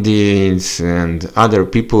 bandits, and other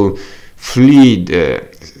people fled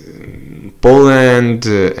Poland,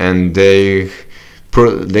 and they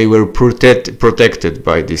were protected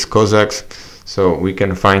by these Cossacks. So we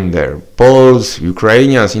can find there Poles,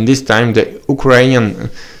 Ukrainians. In this time, the Ukrainian,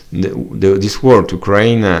 this word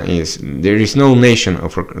Ukraine is, there is no nation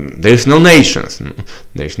there is no nations.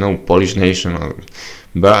 There is no Polish nation,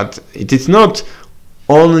 but it is not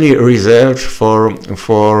only reserved for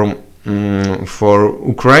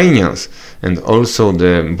Ukrainians, and also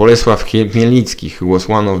the Bolesław Chmielnicki, who was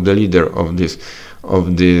one of the leader of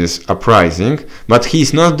this uprising, but he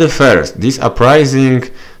is not the first. This uprising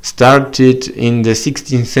started in the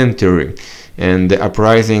 16th century, and the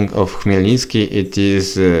uprising of Chmielnicki, it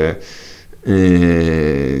is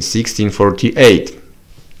 1648.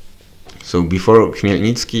 So before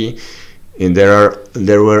Chmielnicki,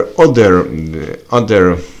 there were other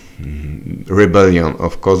rebellion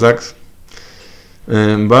of Cossacks,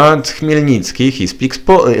 but Chmielnicki, he speaks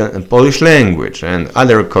Polish language, and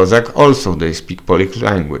other Cossacks also they speak Polish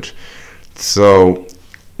language. So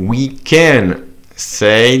we can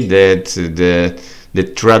say that the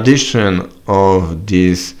tradition of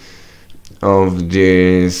this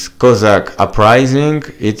Cossack uprising,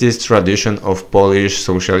 it is tradition of Polish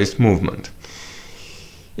socialist movement.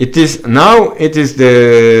 It is the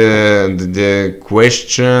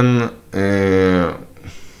question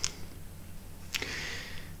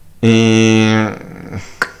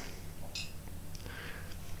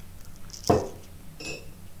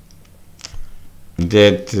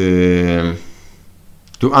that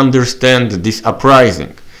to understand this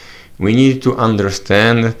uprising, we need to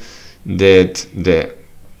understand that the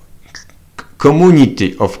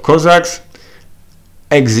community of Cossacks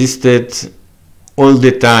existed all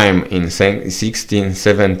the time in 16th,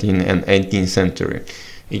 17th and 18th century.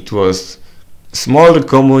 It was small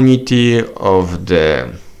community of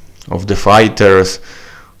the fighters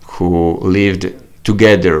who lived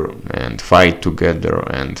together and fight together,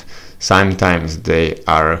 and sometimes they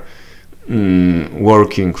are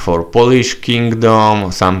working for Polish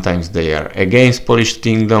kingdom, sometimes they are against Polish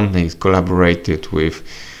kingdom, they collaborated with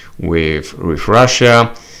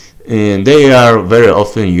Russia. They are very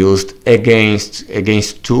often used against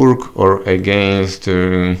Turk or against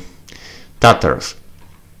Tatars.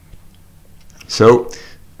 So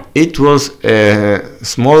it was a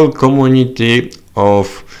small community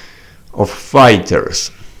of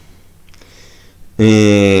fighters.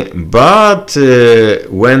 but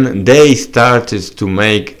when they started to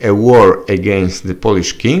make a war against the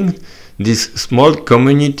Polish king, this small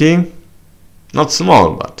community, not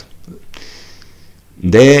small, but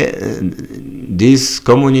this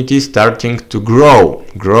community starting to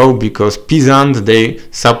grow because peasants, they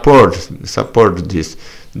support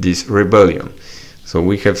this rebellion. So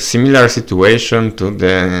we have similar situation to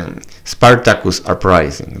the Spartacus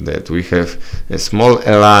uprising, that we have a small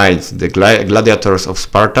elites, the gladiators of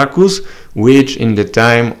Spartacus, which in the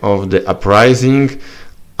time of the uprising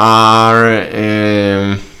are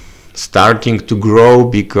starting to grow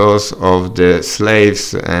because of the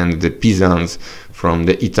slaves and the peasants from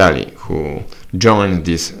the Italy who joined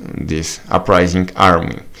this uprising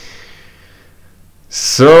army.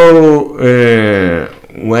 So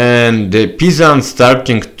when the peasants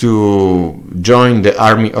starting to join the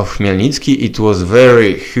army of Khmelnytsky, it was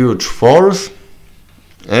very huge force,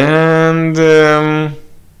 and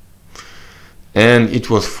it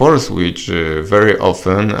was force which very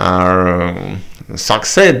often are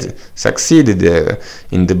succeeded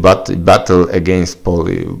in the battle against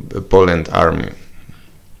Poland army.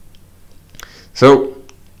 So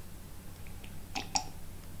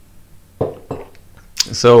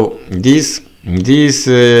this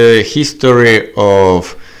history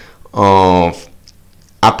of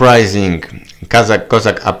uprising,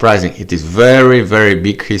 Cossack uprising, it is very, very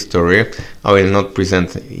big history. I will not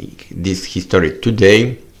present this history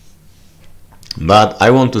today, but I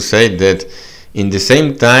want to say that in the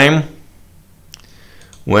same time,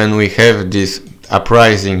 when we have this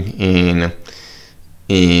uprising in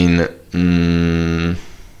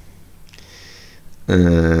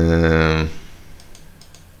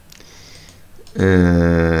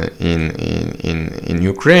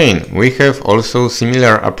Ukraine, we have also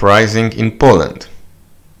similar uprising in Poland.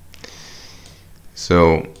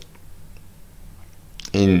 So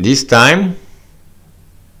in this time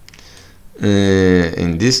in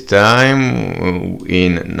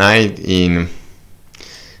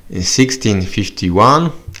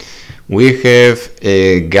 1651 we have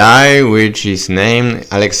a guy which is named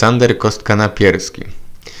Aleksander Kostka-Napierski.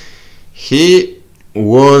 He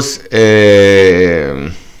was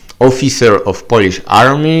an officer of Polish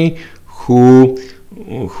army who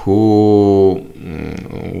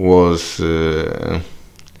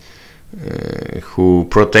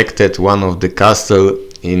protected one of the castle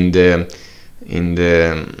in the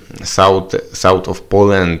south of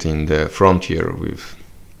Poland, in the frontier with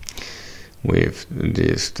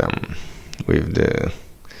the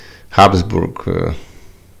Habsburg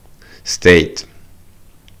state.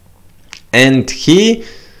 And he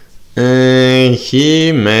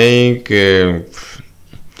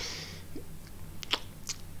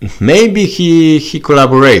maybe he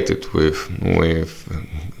collaborated with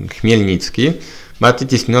Khmelnytsky, but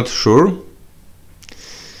it is not sure.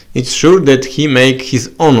 It's sure that he made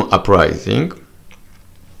his own uprising,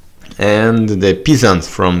 and the peasants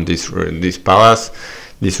from this palace,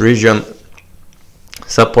 this region,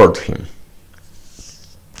 support him.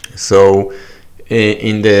 So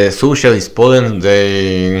in the socialist Poland,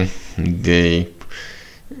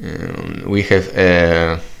 we have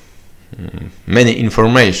many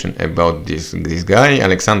information about this guy,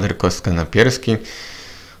 Aleksander Kostka-Napierski.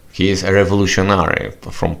 He is a revolutionary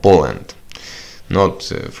from Poland,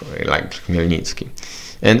 not like Khmelnytsky.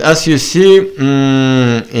 And as you see,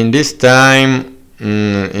 in this time,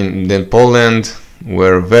 in the Poland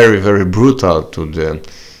were very, very brutal to the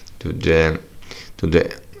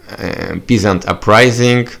peasant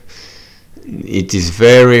uprising. It is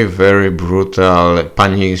very, very brutal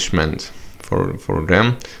punishment for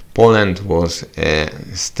them. Poland was a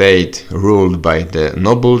state ruled by the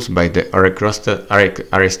nobles, by the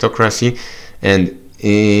aristocracy, and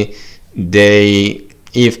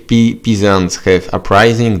if peasants have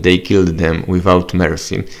uprising, they killed them without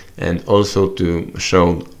mercy. And also to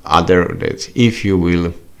show that if you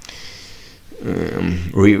will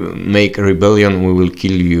make a rebellion, we will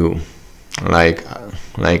kill you like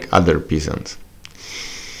other peasants.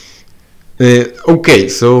 Okay,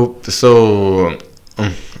 so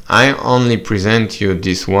I only present you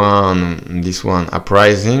this one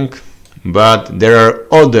uprising, but there are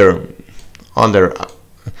other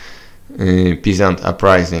peasant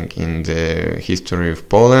uprising in the history of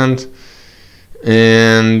Poland,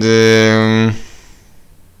 and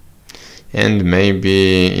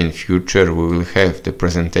maybe in future we will have the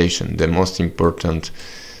presentation, the most important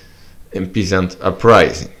peasant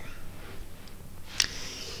uprising.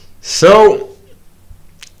 So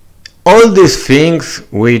all these things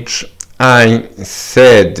which I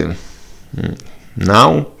said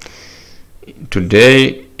now,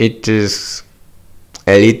 today, it is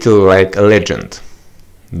a little like a legend,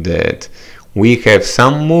 that we have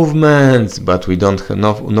some movements, but we don't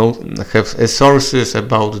have sources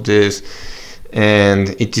about this, and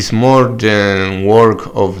it is more the work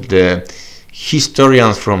of the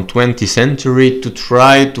historians from 20th century to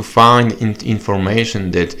try to find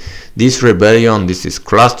information that this rebellion, this is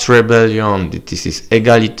class rebellion, that this is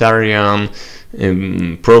egalitarian,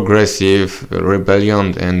 progressive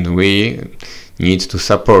rebellion, and we need to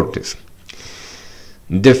support this.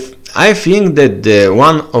 I think that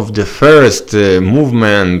one of the first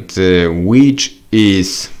movement which we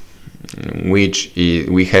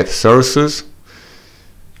have sources,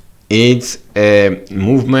 it's a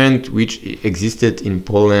movement which existed in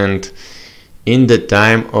Poland in the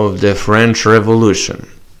time of the French Revolution.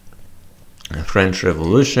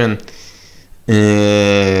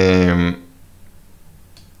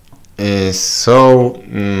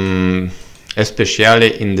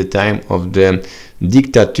 Especially in the time of the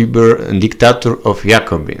dictator of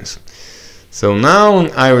Jacobins. So now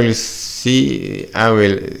I will speak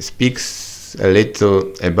a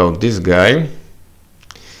little about this guy.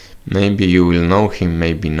 Maybe you will know him,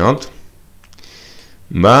 maybe not.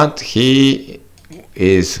 But he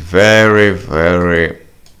is very, very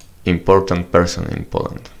important person in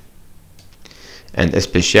Poland. And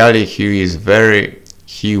especially he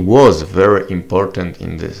was very important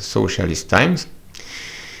in the socialist times.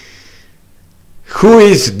 Who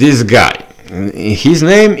is this guy? His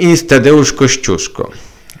name is Tadeusz Kościuszko.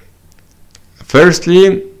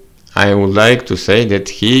 Firstly, I would like to say that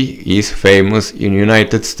he is famous in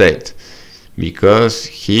United States because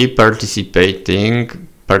he participated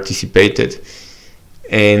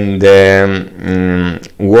in the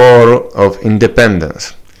War of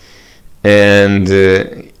Independence, and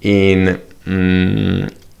in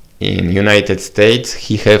United States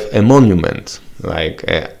he have a monument, like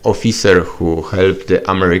an officer who helped the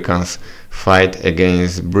Americans fight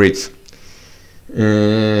against Brits.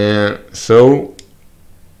 So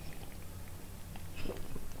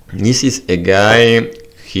this is a guy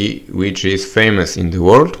which is famous in the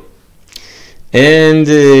world, and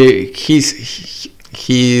his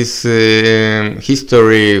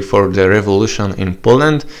history for the revolution in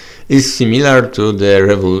Poland is similar to the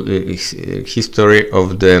history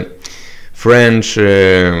of the French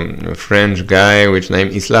guy which name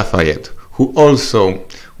is Lafayette, who also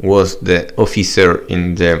was the officer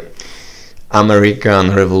in the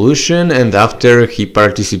American Revolution, and after he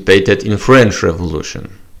participated in French Revolution.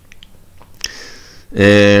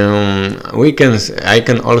 I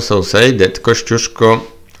can also say that Kościuszko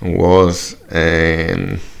was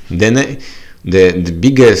the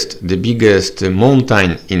biggest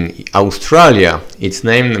mountain in Australia. It's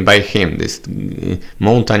named by him, this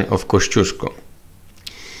mountain of Kościuszko.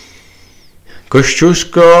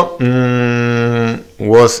 Kościuszko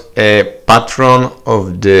was a patron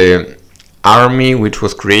of the army which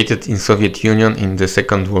was created in Soviet Union in the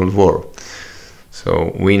Second World War.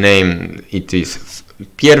 So we name it is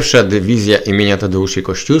Pierwsza Dywizja imienia Tadeusza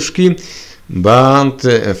Kościuszki, but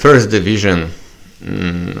First Division,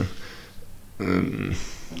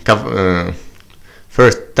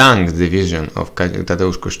 First Tank Division of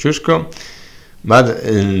Tadeusz Kościuszko, but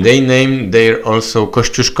they named there also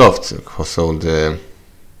Kościuszkowcy, so the,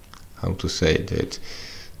 how to say that,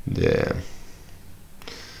 the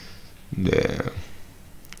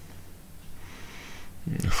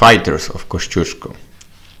fighters of Kościuszko.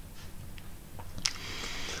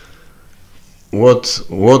 What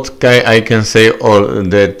I can say all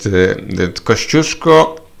that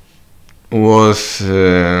Kościuszko was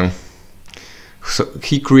so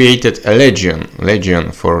he created a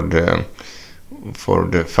legion for the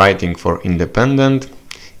fighting for independence,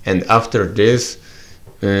 and after this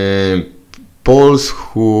Poles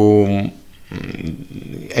who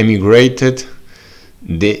emigrated,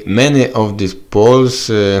 many of these Poles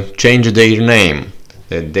changed their name.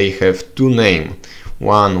 They have two names.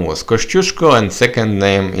 One was Kościuszko, and second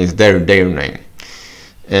name is their name.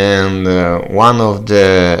 And one of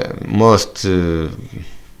the most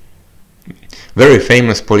very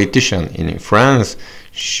famous politician in France,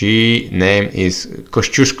 she name is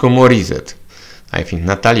Kościuszko-Morizet. I think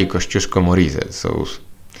Natalie Kościuszko-Morizet.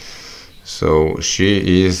 So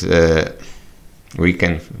she is. We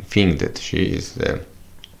can think that she is.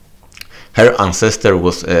 Her ancestor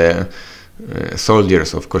was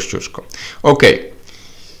soldiers of Kościuszko. Okay.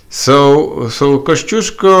 So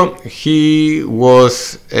Kościuszko, he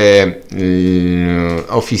was an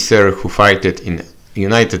officer who fought in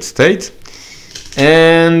United States,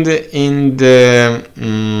 and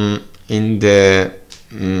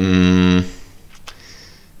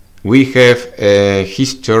we have a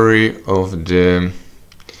history of the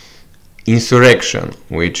insurrection,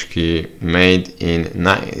 which he made in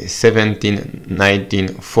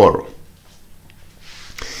 1794.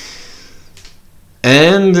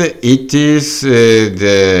 And it is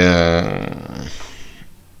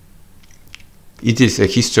a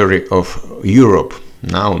history of Europe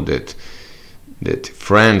now that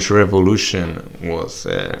French Revolution was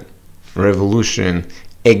a revolution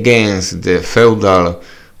against the feudal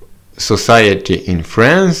society in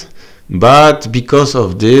France, but because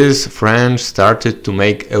of this, France started to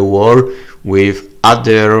make a war with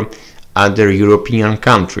other European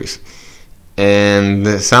countries, and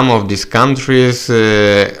some of these countries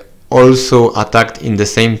also attacked in the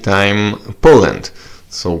same time Poland.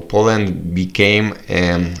 So Poland became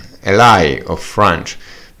an ally of France.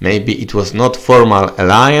 Maybe it was not formal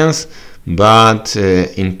alliance, but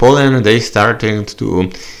in Poland they started to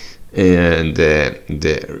the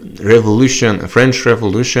revolution, French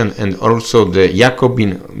Revolution, and also the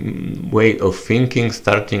Jacobin way of thinking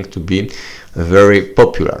starting to be very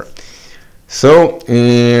popular. So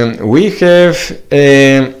we have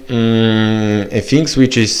a things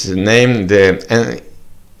which is named the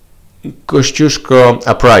Kościuszko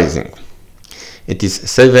uprising. It is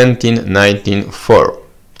 1794.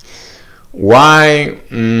 Why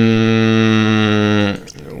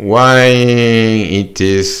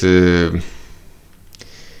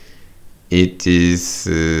it is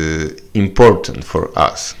important for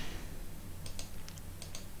us?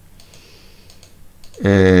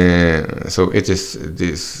 So it is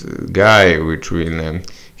this guy which we name.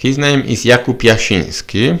 His name is Jakub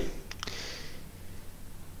Jasiński.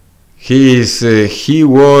 He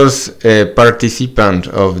was a participant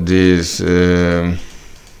of this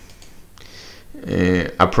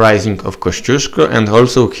uprising of Kościuszko, and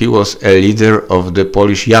also he was a leader of the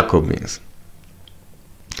Polish Jacobins.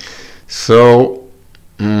 So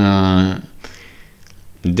the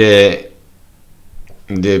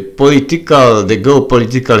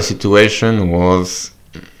geopolitical situation was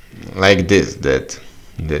like this, that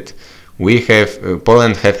we have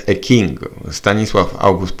Poland have a king, Stanisław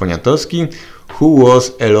August Poniatowski, who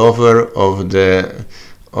was a lover of the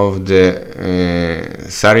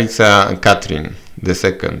Tsaritsa Catherine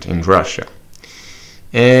II in Russia,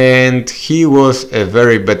 and he was a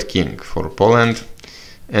very bad king for Poland,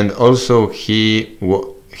 and also he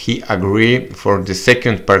agreed for the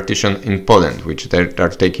second partition in Poland, which are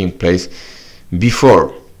taking place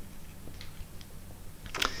before,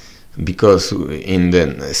 because in the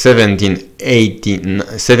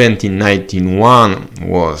 1791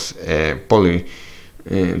 was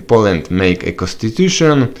Poland make a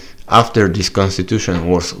constitution. After this constitution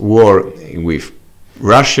was war with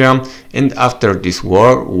Russia, and after this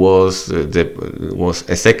war was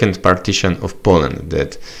a second partition of Poland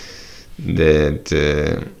that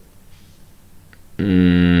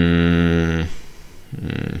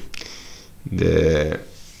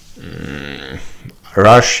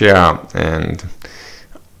Russia and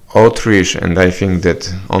Autriche, and I think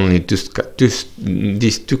that only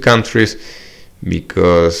these two countries,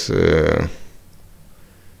 because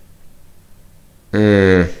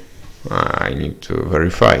I need to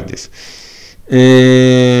verify this.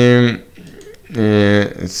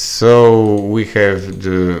 So we have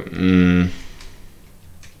the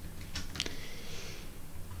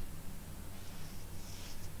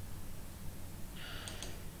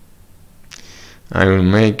I will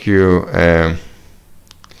make you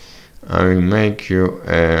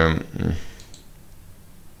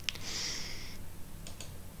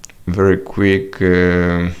very quick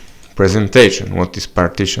presentation what is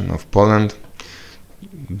partition of Poland,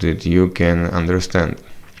 that you can understand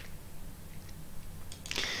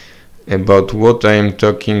about what I am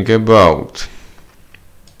talking about.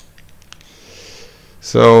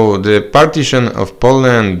 So the partition of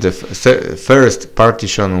Poland, the first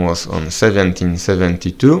partition was on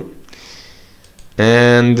 1772,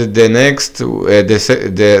 and the next,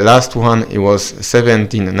 the last one, it was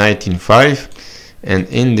 1795, and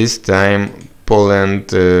in this time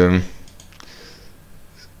Poland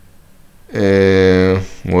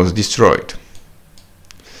was destroyed.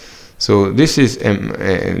 So this is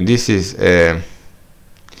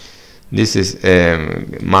a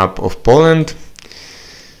map of Poland,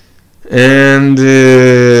 and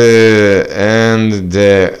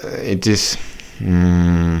it is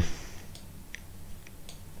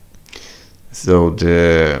so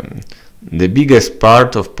the biggest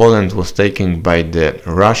part of Poland was taken by the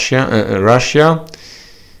Russia.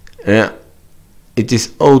 It is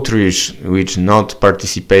Autriche which not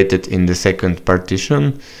participated in the second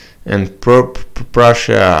partition, and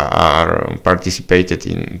Prussia are participated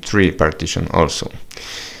in three partition also.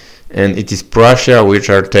 and it is Prussia which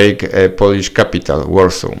are take a Polish capital,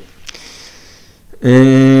 Warsaw.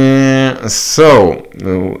 So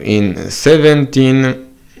in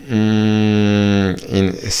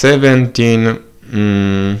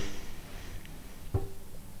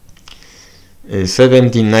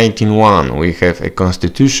we have a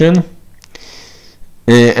constitution,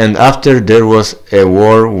 and after there was a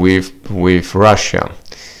war with Russia.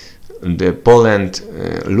 The Poland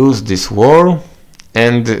lose this war,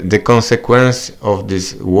 and the consequence of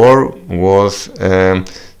this war was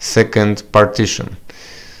second partition.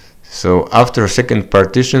 So after second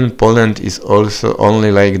partition, Poland is also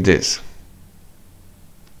only like this.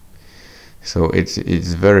 So it's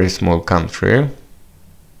very small country.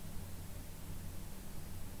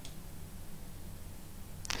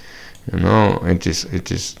 You know, it is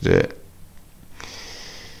the,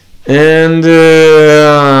 and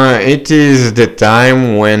it is the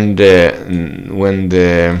time when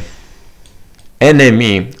the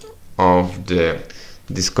enemy of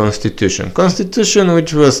this constitution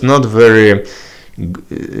which was not very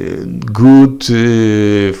good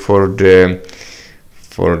for the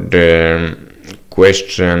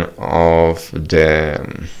question of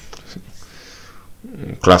the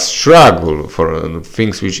class struggle, for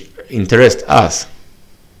things which interest us.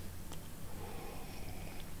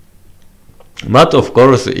 But of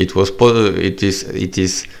course it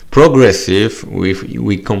is progressive if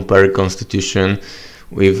we compare constitution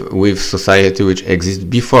with society which exists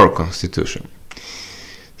before constitution.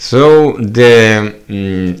 So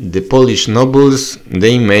the Polish nobles,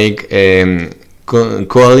 they make a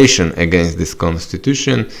coalition against this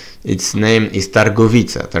constitution. Its name is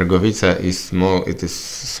Targowica. Targowica is small. It is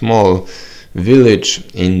small village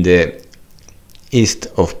in the east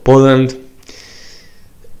of Poland.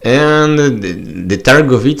 And the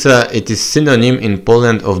Targowica, it is synonym in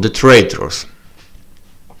Poland of the traitors.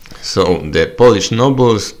 So the Polish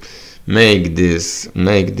nobles make this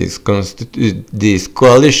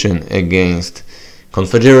coalition against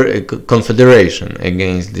confederation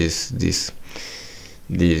against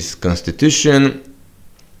this constitution,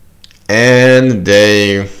 and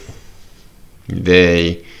they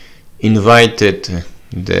invited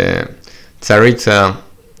the Tsaritsa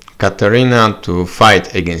Katarina to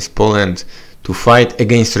fight against Poland, to fight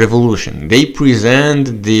against revolution. They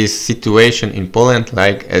present this situation in Poland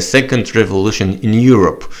like a second revolution in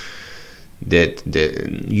Europe, that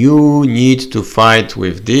you need to fight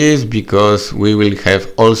with this because we will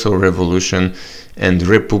have also revolution and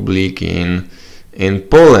republic in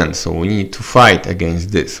Poland, so we need to fight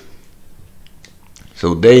against this.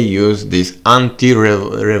 So they use this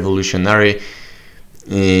anti-revolutionary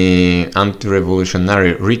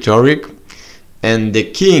rhetoric, and the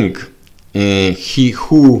king,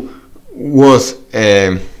 who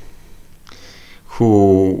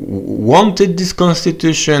wanted this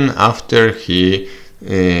constitution after he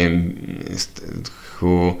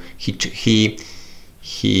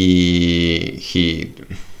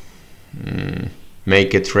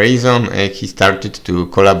make a treason, and he started to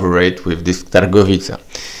collaborate with this Targowica.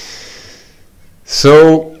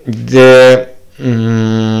 So the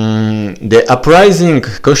uprising,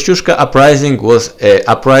 Kościuszka uprising, was an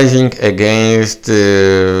uprising against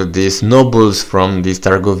these nobles from this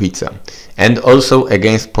Targowica, and also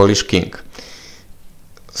against Polish king.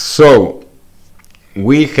 So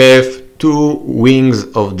we have two wings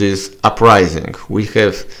of this uprising. We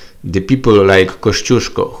have the people like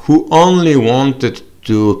Kościuszko, who only wanted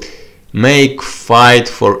to make fight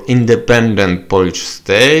for independent Polish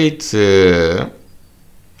state,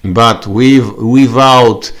 but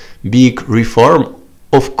without big reform.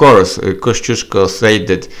 Of course, Kościuszko said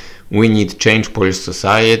that we need to change Polish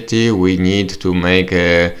society, we need to make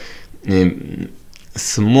a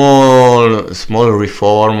small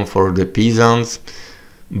reform for the peasants,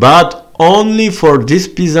 but only for this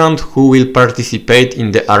peasant who will participate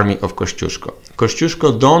in the army of Kościuszko.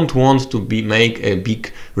 Kościuszko don't want to make a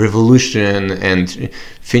big revolution and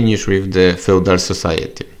finish with the feudal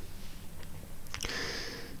society.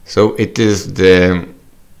 So it is the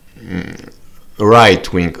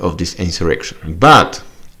right wing of this insurrection. But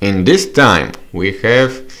in this time we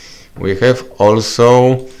have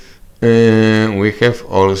also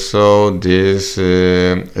this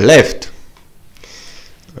left,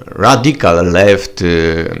 radical left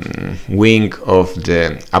wing of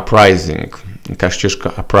the uprising,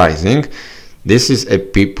 Kościuszko uprising. This is a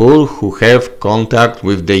people who have contact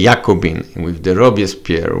with the Jacobin, with the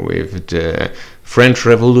Robespierre, with the French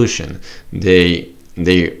Revolution. They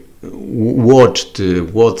watched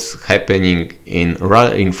what's happening in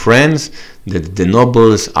France, that the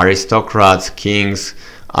nobles, aristocrats, kings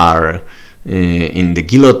are in the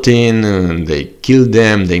guillotine, they kill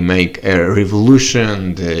them, they make a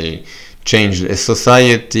revolution, they change a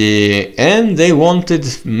society, and they wanted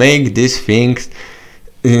to make these things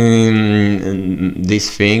in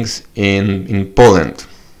Poland.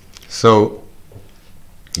 So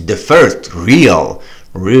the first real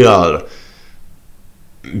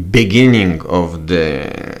beginning of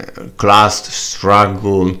the class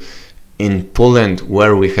struggle in Poland,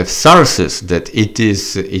 where we have sources that it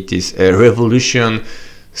is a revolution,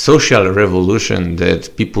 social revolution,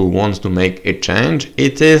 that people want to make a change,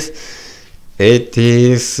 it is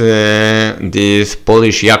these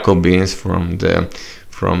Polish Jacobins from the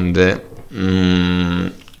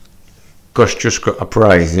Kościuszko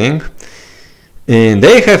uprising.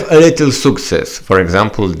 They have a little success. For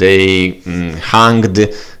example, they hanged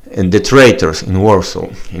the traitors in Warsaw.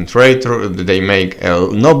 In traitor, they make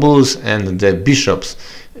nobles and the bishops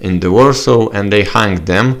in the Warsaw, and they hanged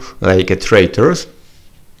them like traitors.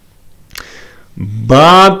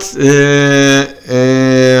 But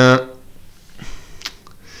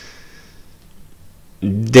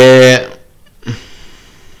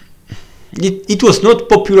it was not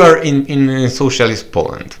popular in socialist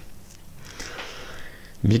Poland,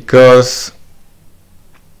 because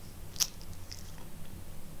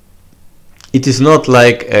it is not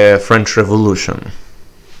like a French Revolution.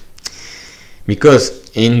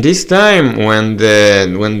 Because in this time, when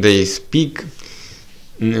they speak,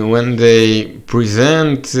 when they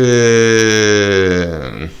present,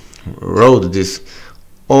 wrote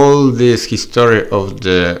all this history of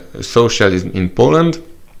the socialism in Poland,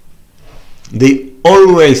 they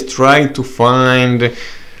always try to find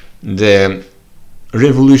the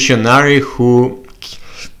revolutionary who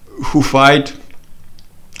fight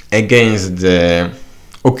against the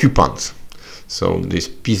occupants. So these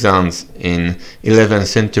peasants in 11th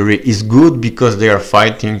century is good because they are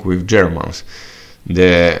fighting with Germans.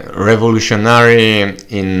 The revolutionary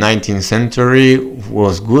in 19th century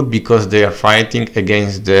was good because they are fighting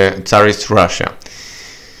against the Tsarist Russia.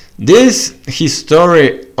 This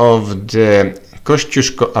history of the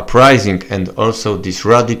Kościuszko uprising, and also this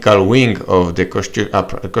radical wing of the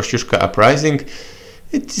Kościuszko uprising,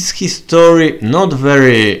 it is history not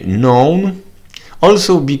very known,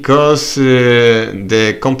 also because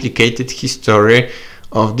the complicated history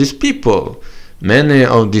of these people. Many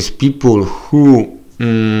of these people who,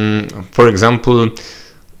 for example,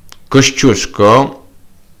 Kościuszko,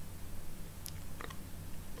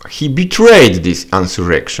 he betrayed this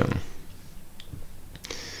insurrection.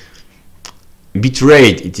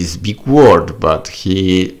 Betrayed, it is a big word, but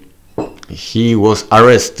he was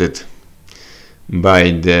arrested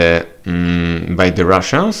by the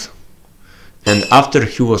Russians, and after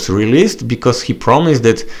he was released, because he promised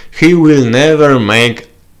that he will never make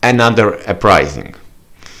another uprising,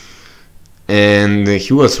 and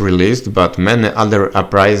he was released, but many other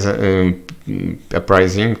uprising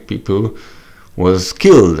people was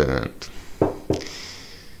killed. And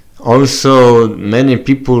also many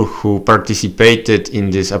people who participated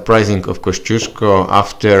in this uprising of Kościuszko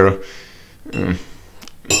after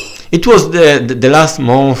it was the last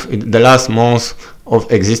month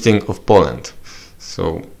of existing of Poland.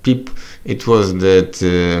 So it was that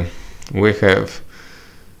we have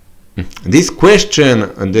this question,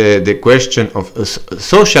 the question of a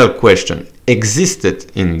social question existed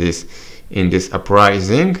in this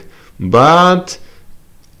uprising, but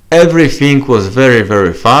everything was very,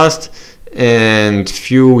 very fast, and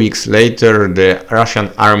few weeks later the Russian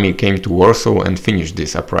army came to Warsaw and finished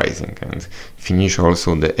this uprising and finished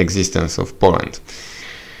also the existence of Poland.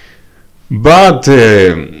 But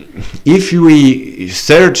if we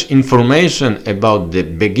search information about the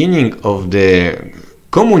beginning of the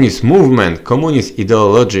communist movement, communist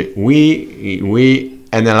ideology, we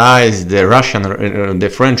analyze the the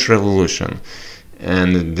French Revolution,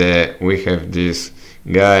 and we have this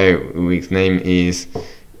guy whose name is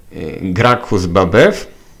Gracchus Babev.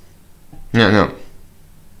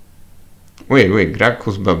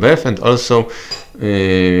 Gracchus Babev, and also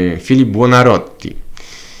Philippe Buonarroti.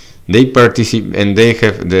 They participate, and they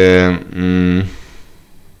have the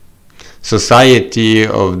Society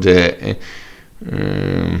of the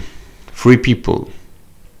Free People.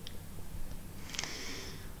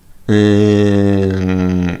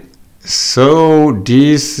 So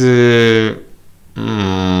this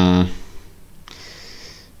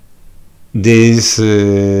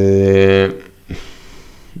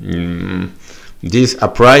this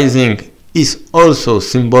uprising is also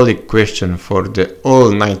symbolic question for the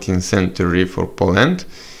whole 19th century for Poland,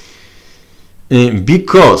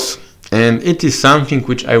 because, and it is something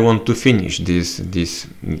which I want to finish this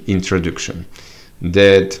introduction,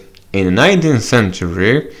 that in 19th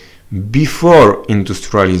century, before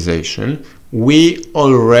industrialization, we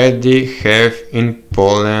already have in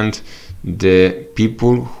Poland the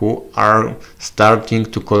people who are starting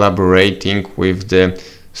to collaborating with the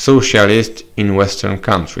socialists in Western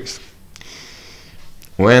countries.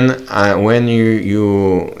 When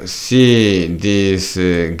you see this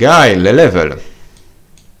guy Lelevel,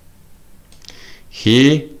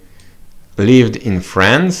 he lived in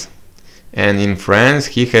France, and in France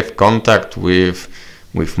he have contact with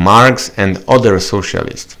Marx and other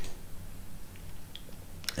socialists,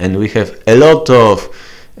 and we have a lot of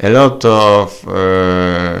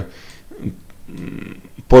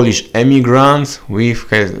Polish emigrants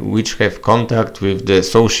which have contact with the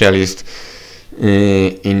socialists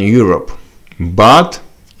in Europe. But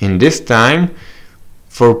in this time,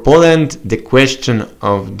 for Poland, the question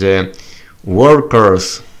of the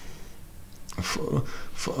workers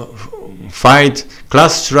fight,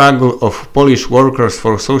 class struggle of Polish workers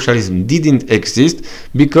for socialism didn't exist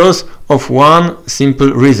because of one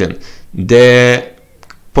simple reason: the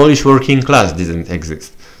Polish working class didn't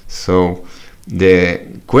exist. So the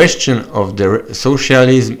question of the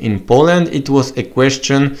socialism in Poland, it was a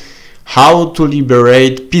question how to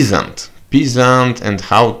liberate peasant and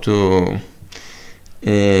how to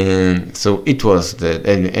so it was the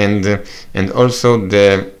and also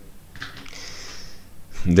the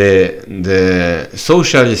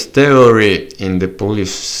socialist theory in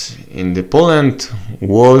the Poland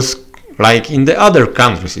was like in the other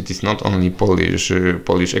countries. It is not only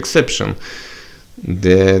Polish exception,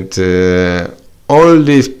 that all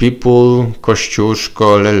these people,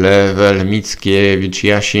 Kościuszko, Lelevel, Mickiewicz,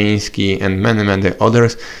 Jasiński, and many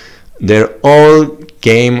others, they all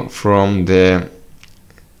came from the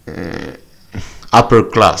upper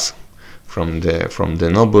class, from the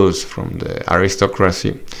nobles, from the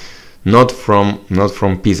aristocracy, not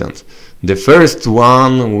from peasants. The first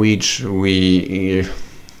one which we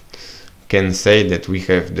can say that we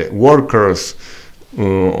have the workers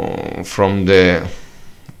from the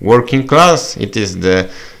working class. It is the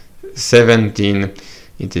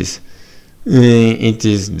it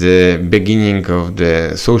is the beginning of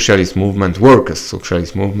the socialist movement, workers'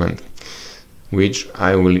 socialist movement, which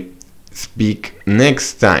I will speak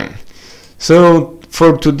next time. So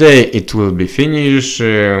for today it will be finished.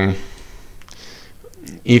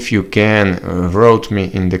 If you can, write me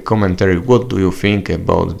in the commentary what do you think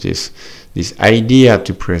about this idea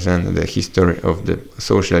to present the history of the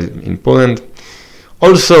socialism in Poland.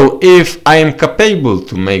 Also, if I am capable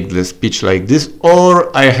to make the speech like this, or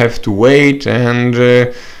I have to wait and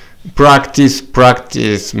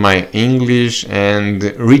practice my English and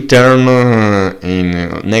return in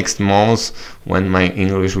next month when my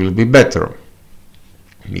English will be better.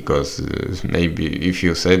 Because maybe if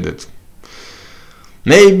you say that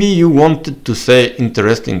maybe you wanted to say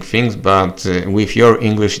interesting things, but with your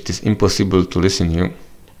English it is impossible to listen you.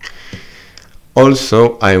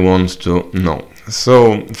 Also, I want to know.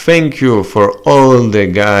 So thank you for all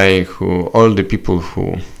the people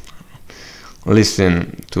who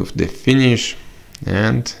listen to the finish,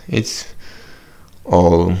 and it's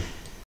all.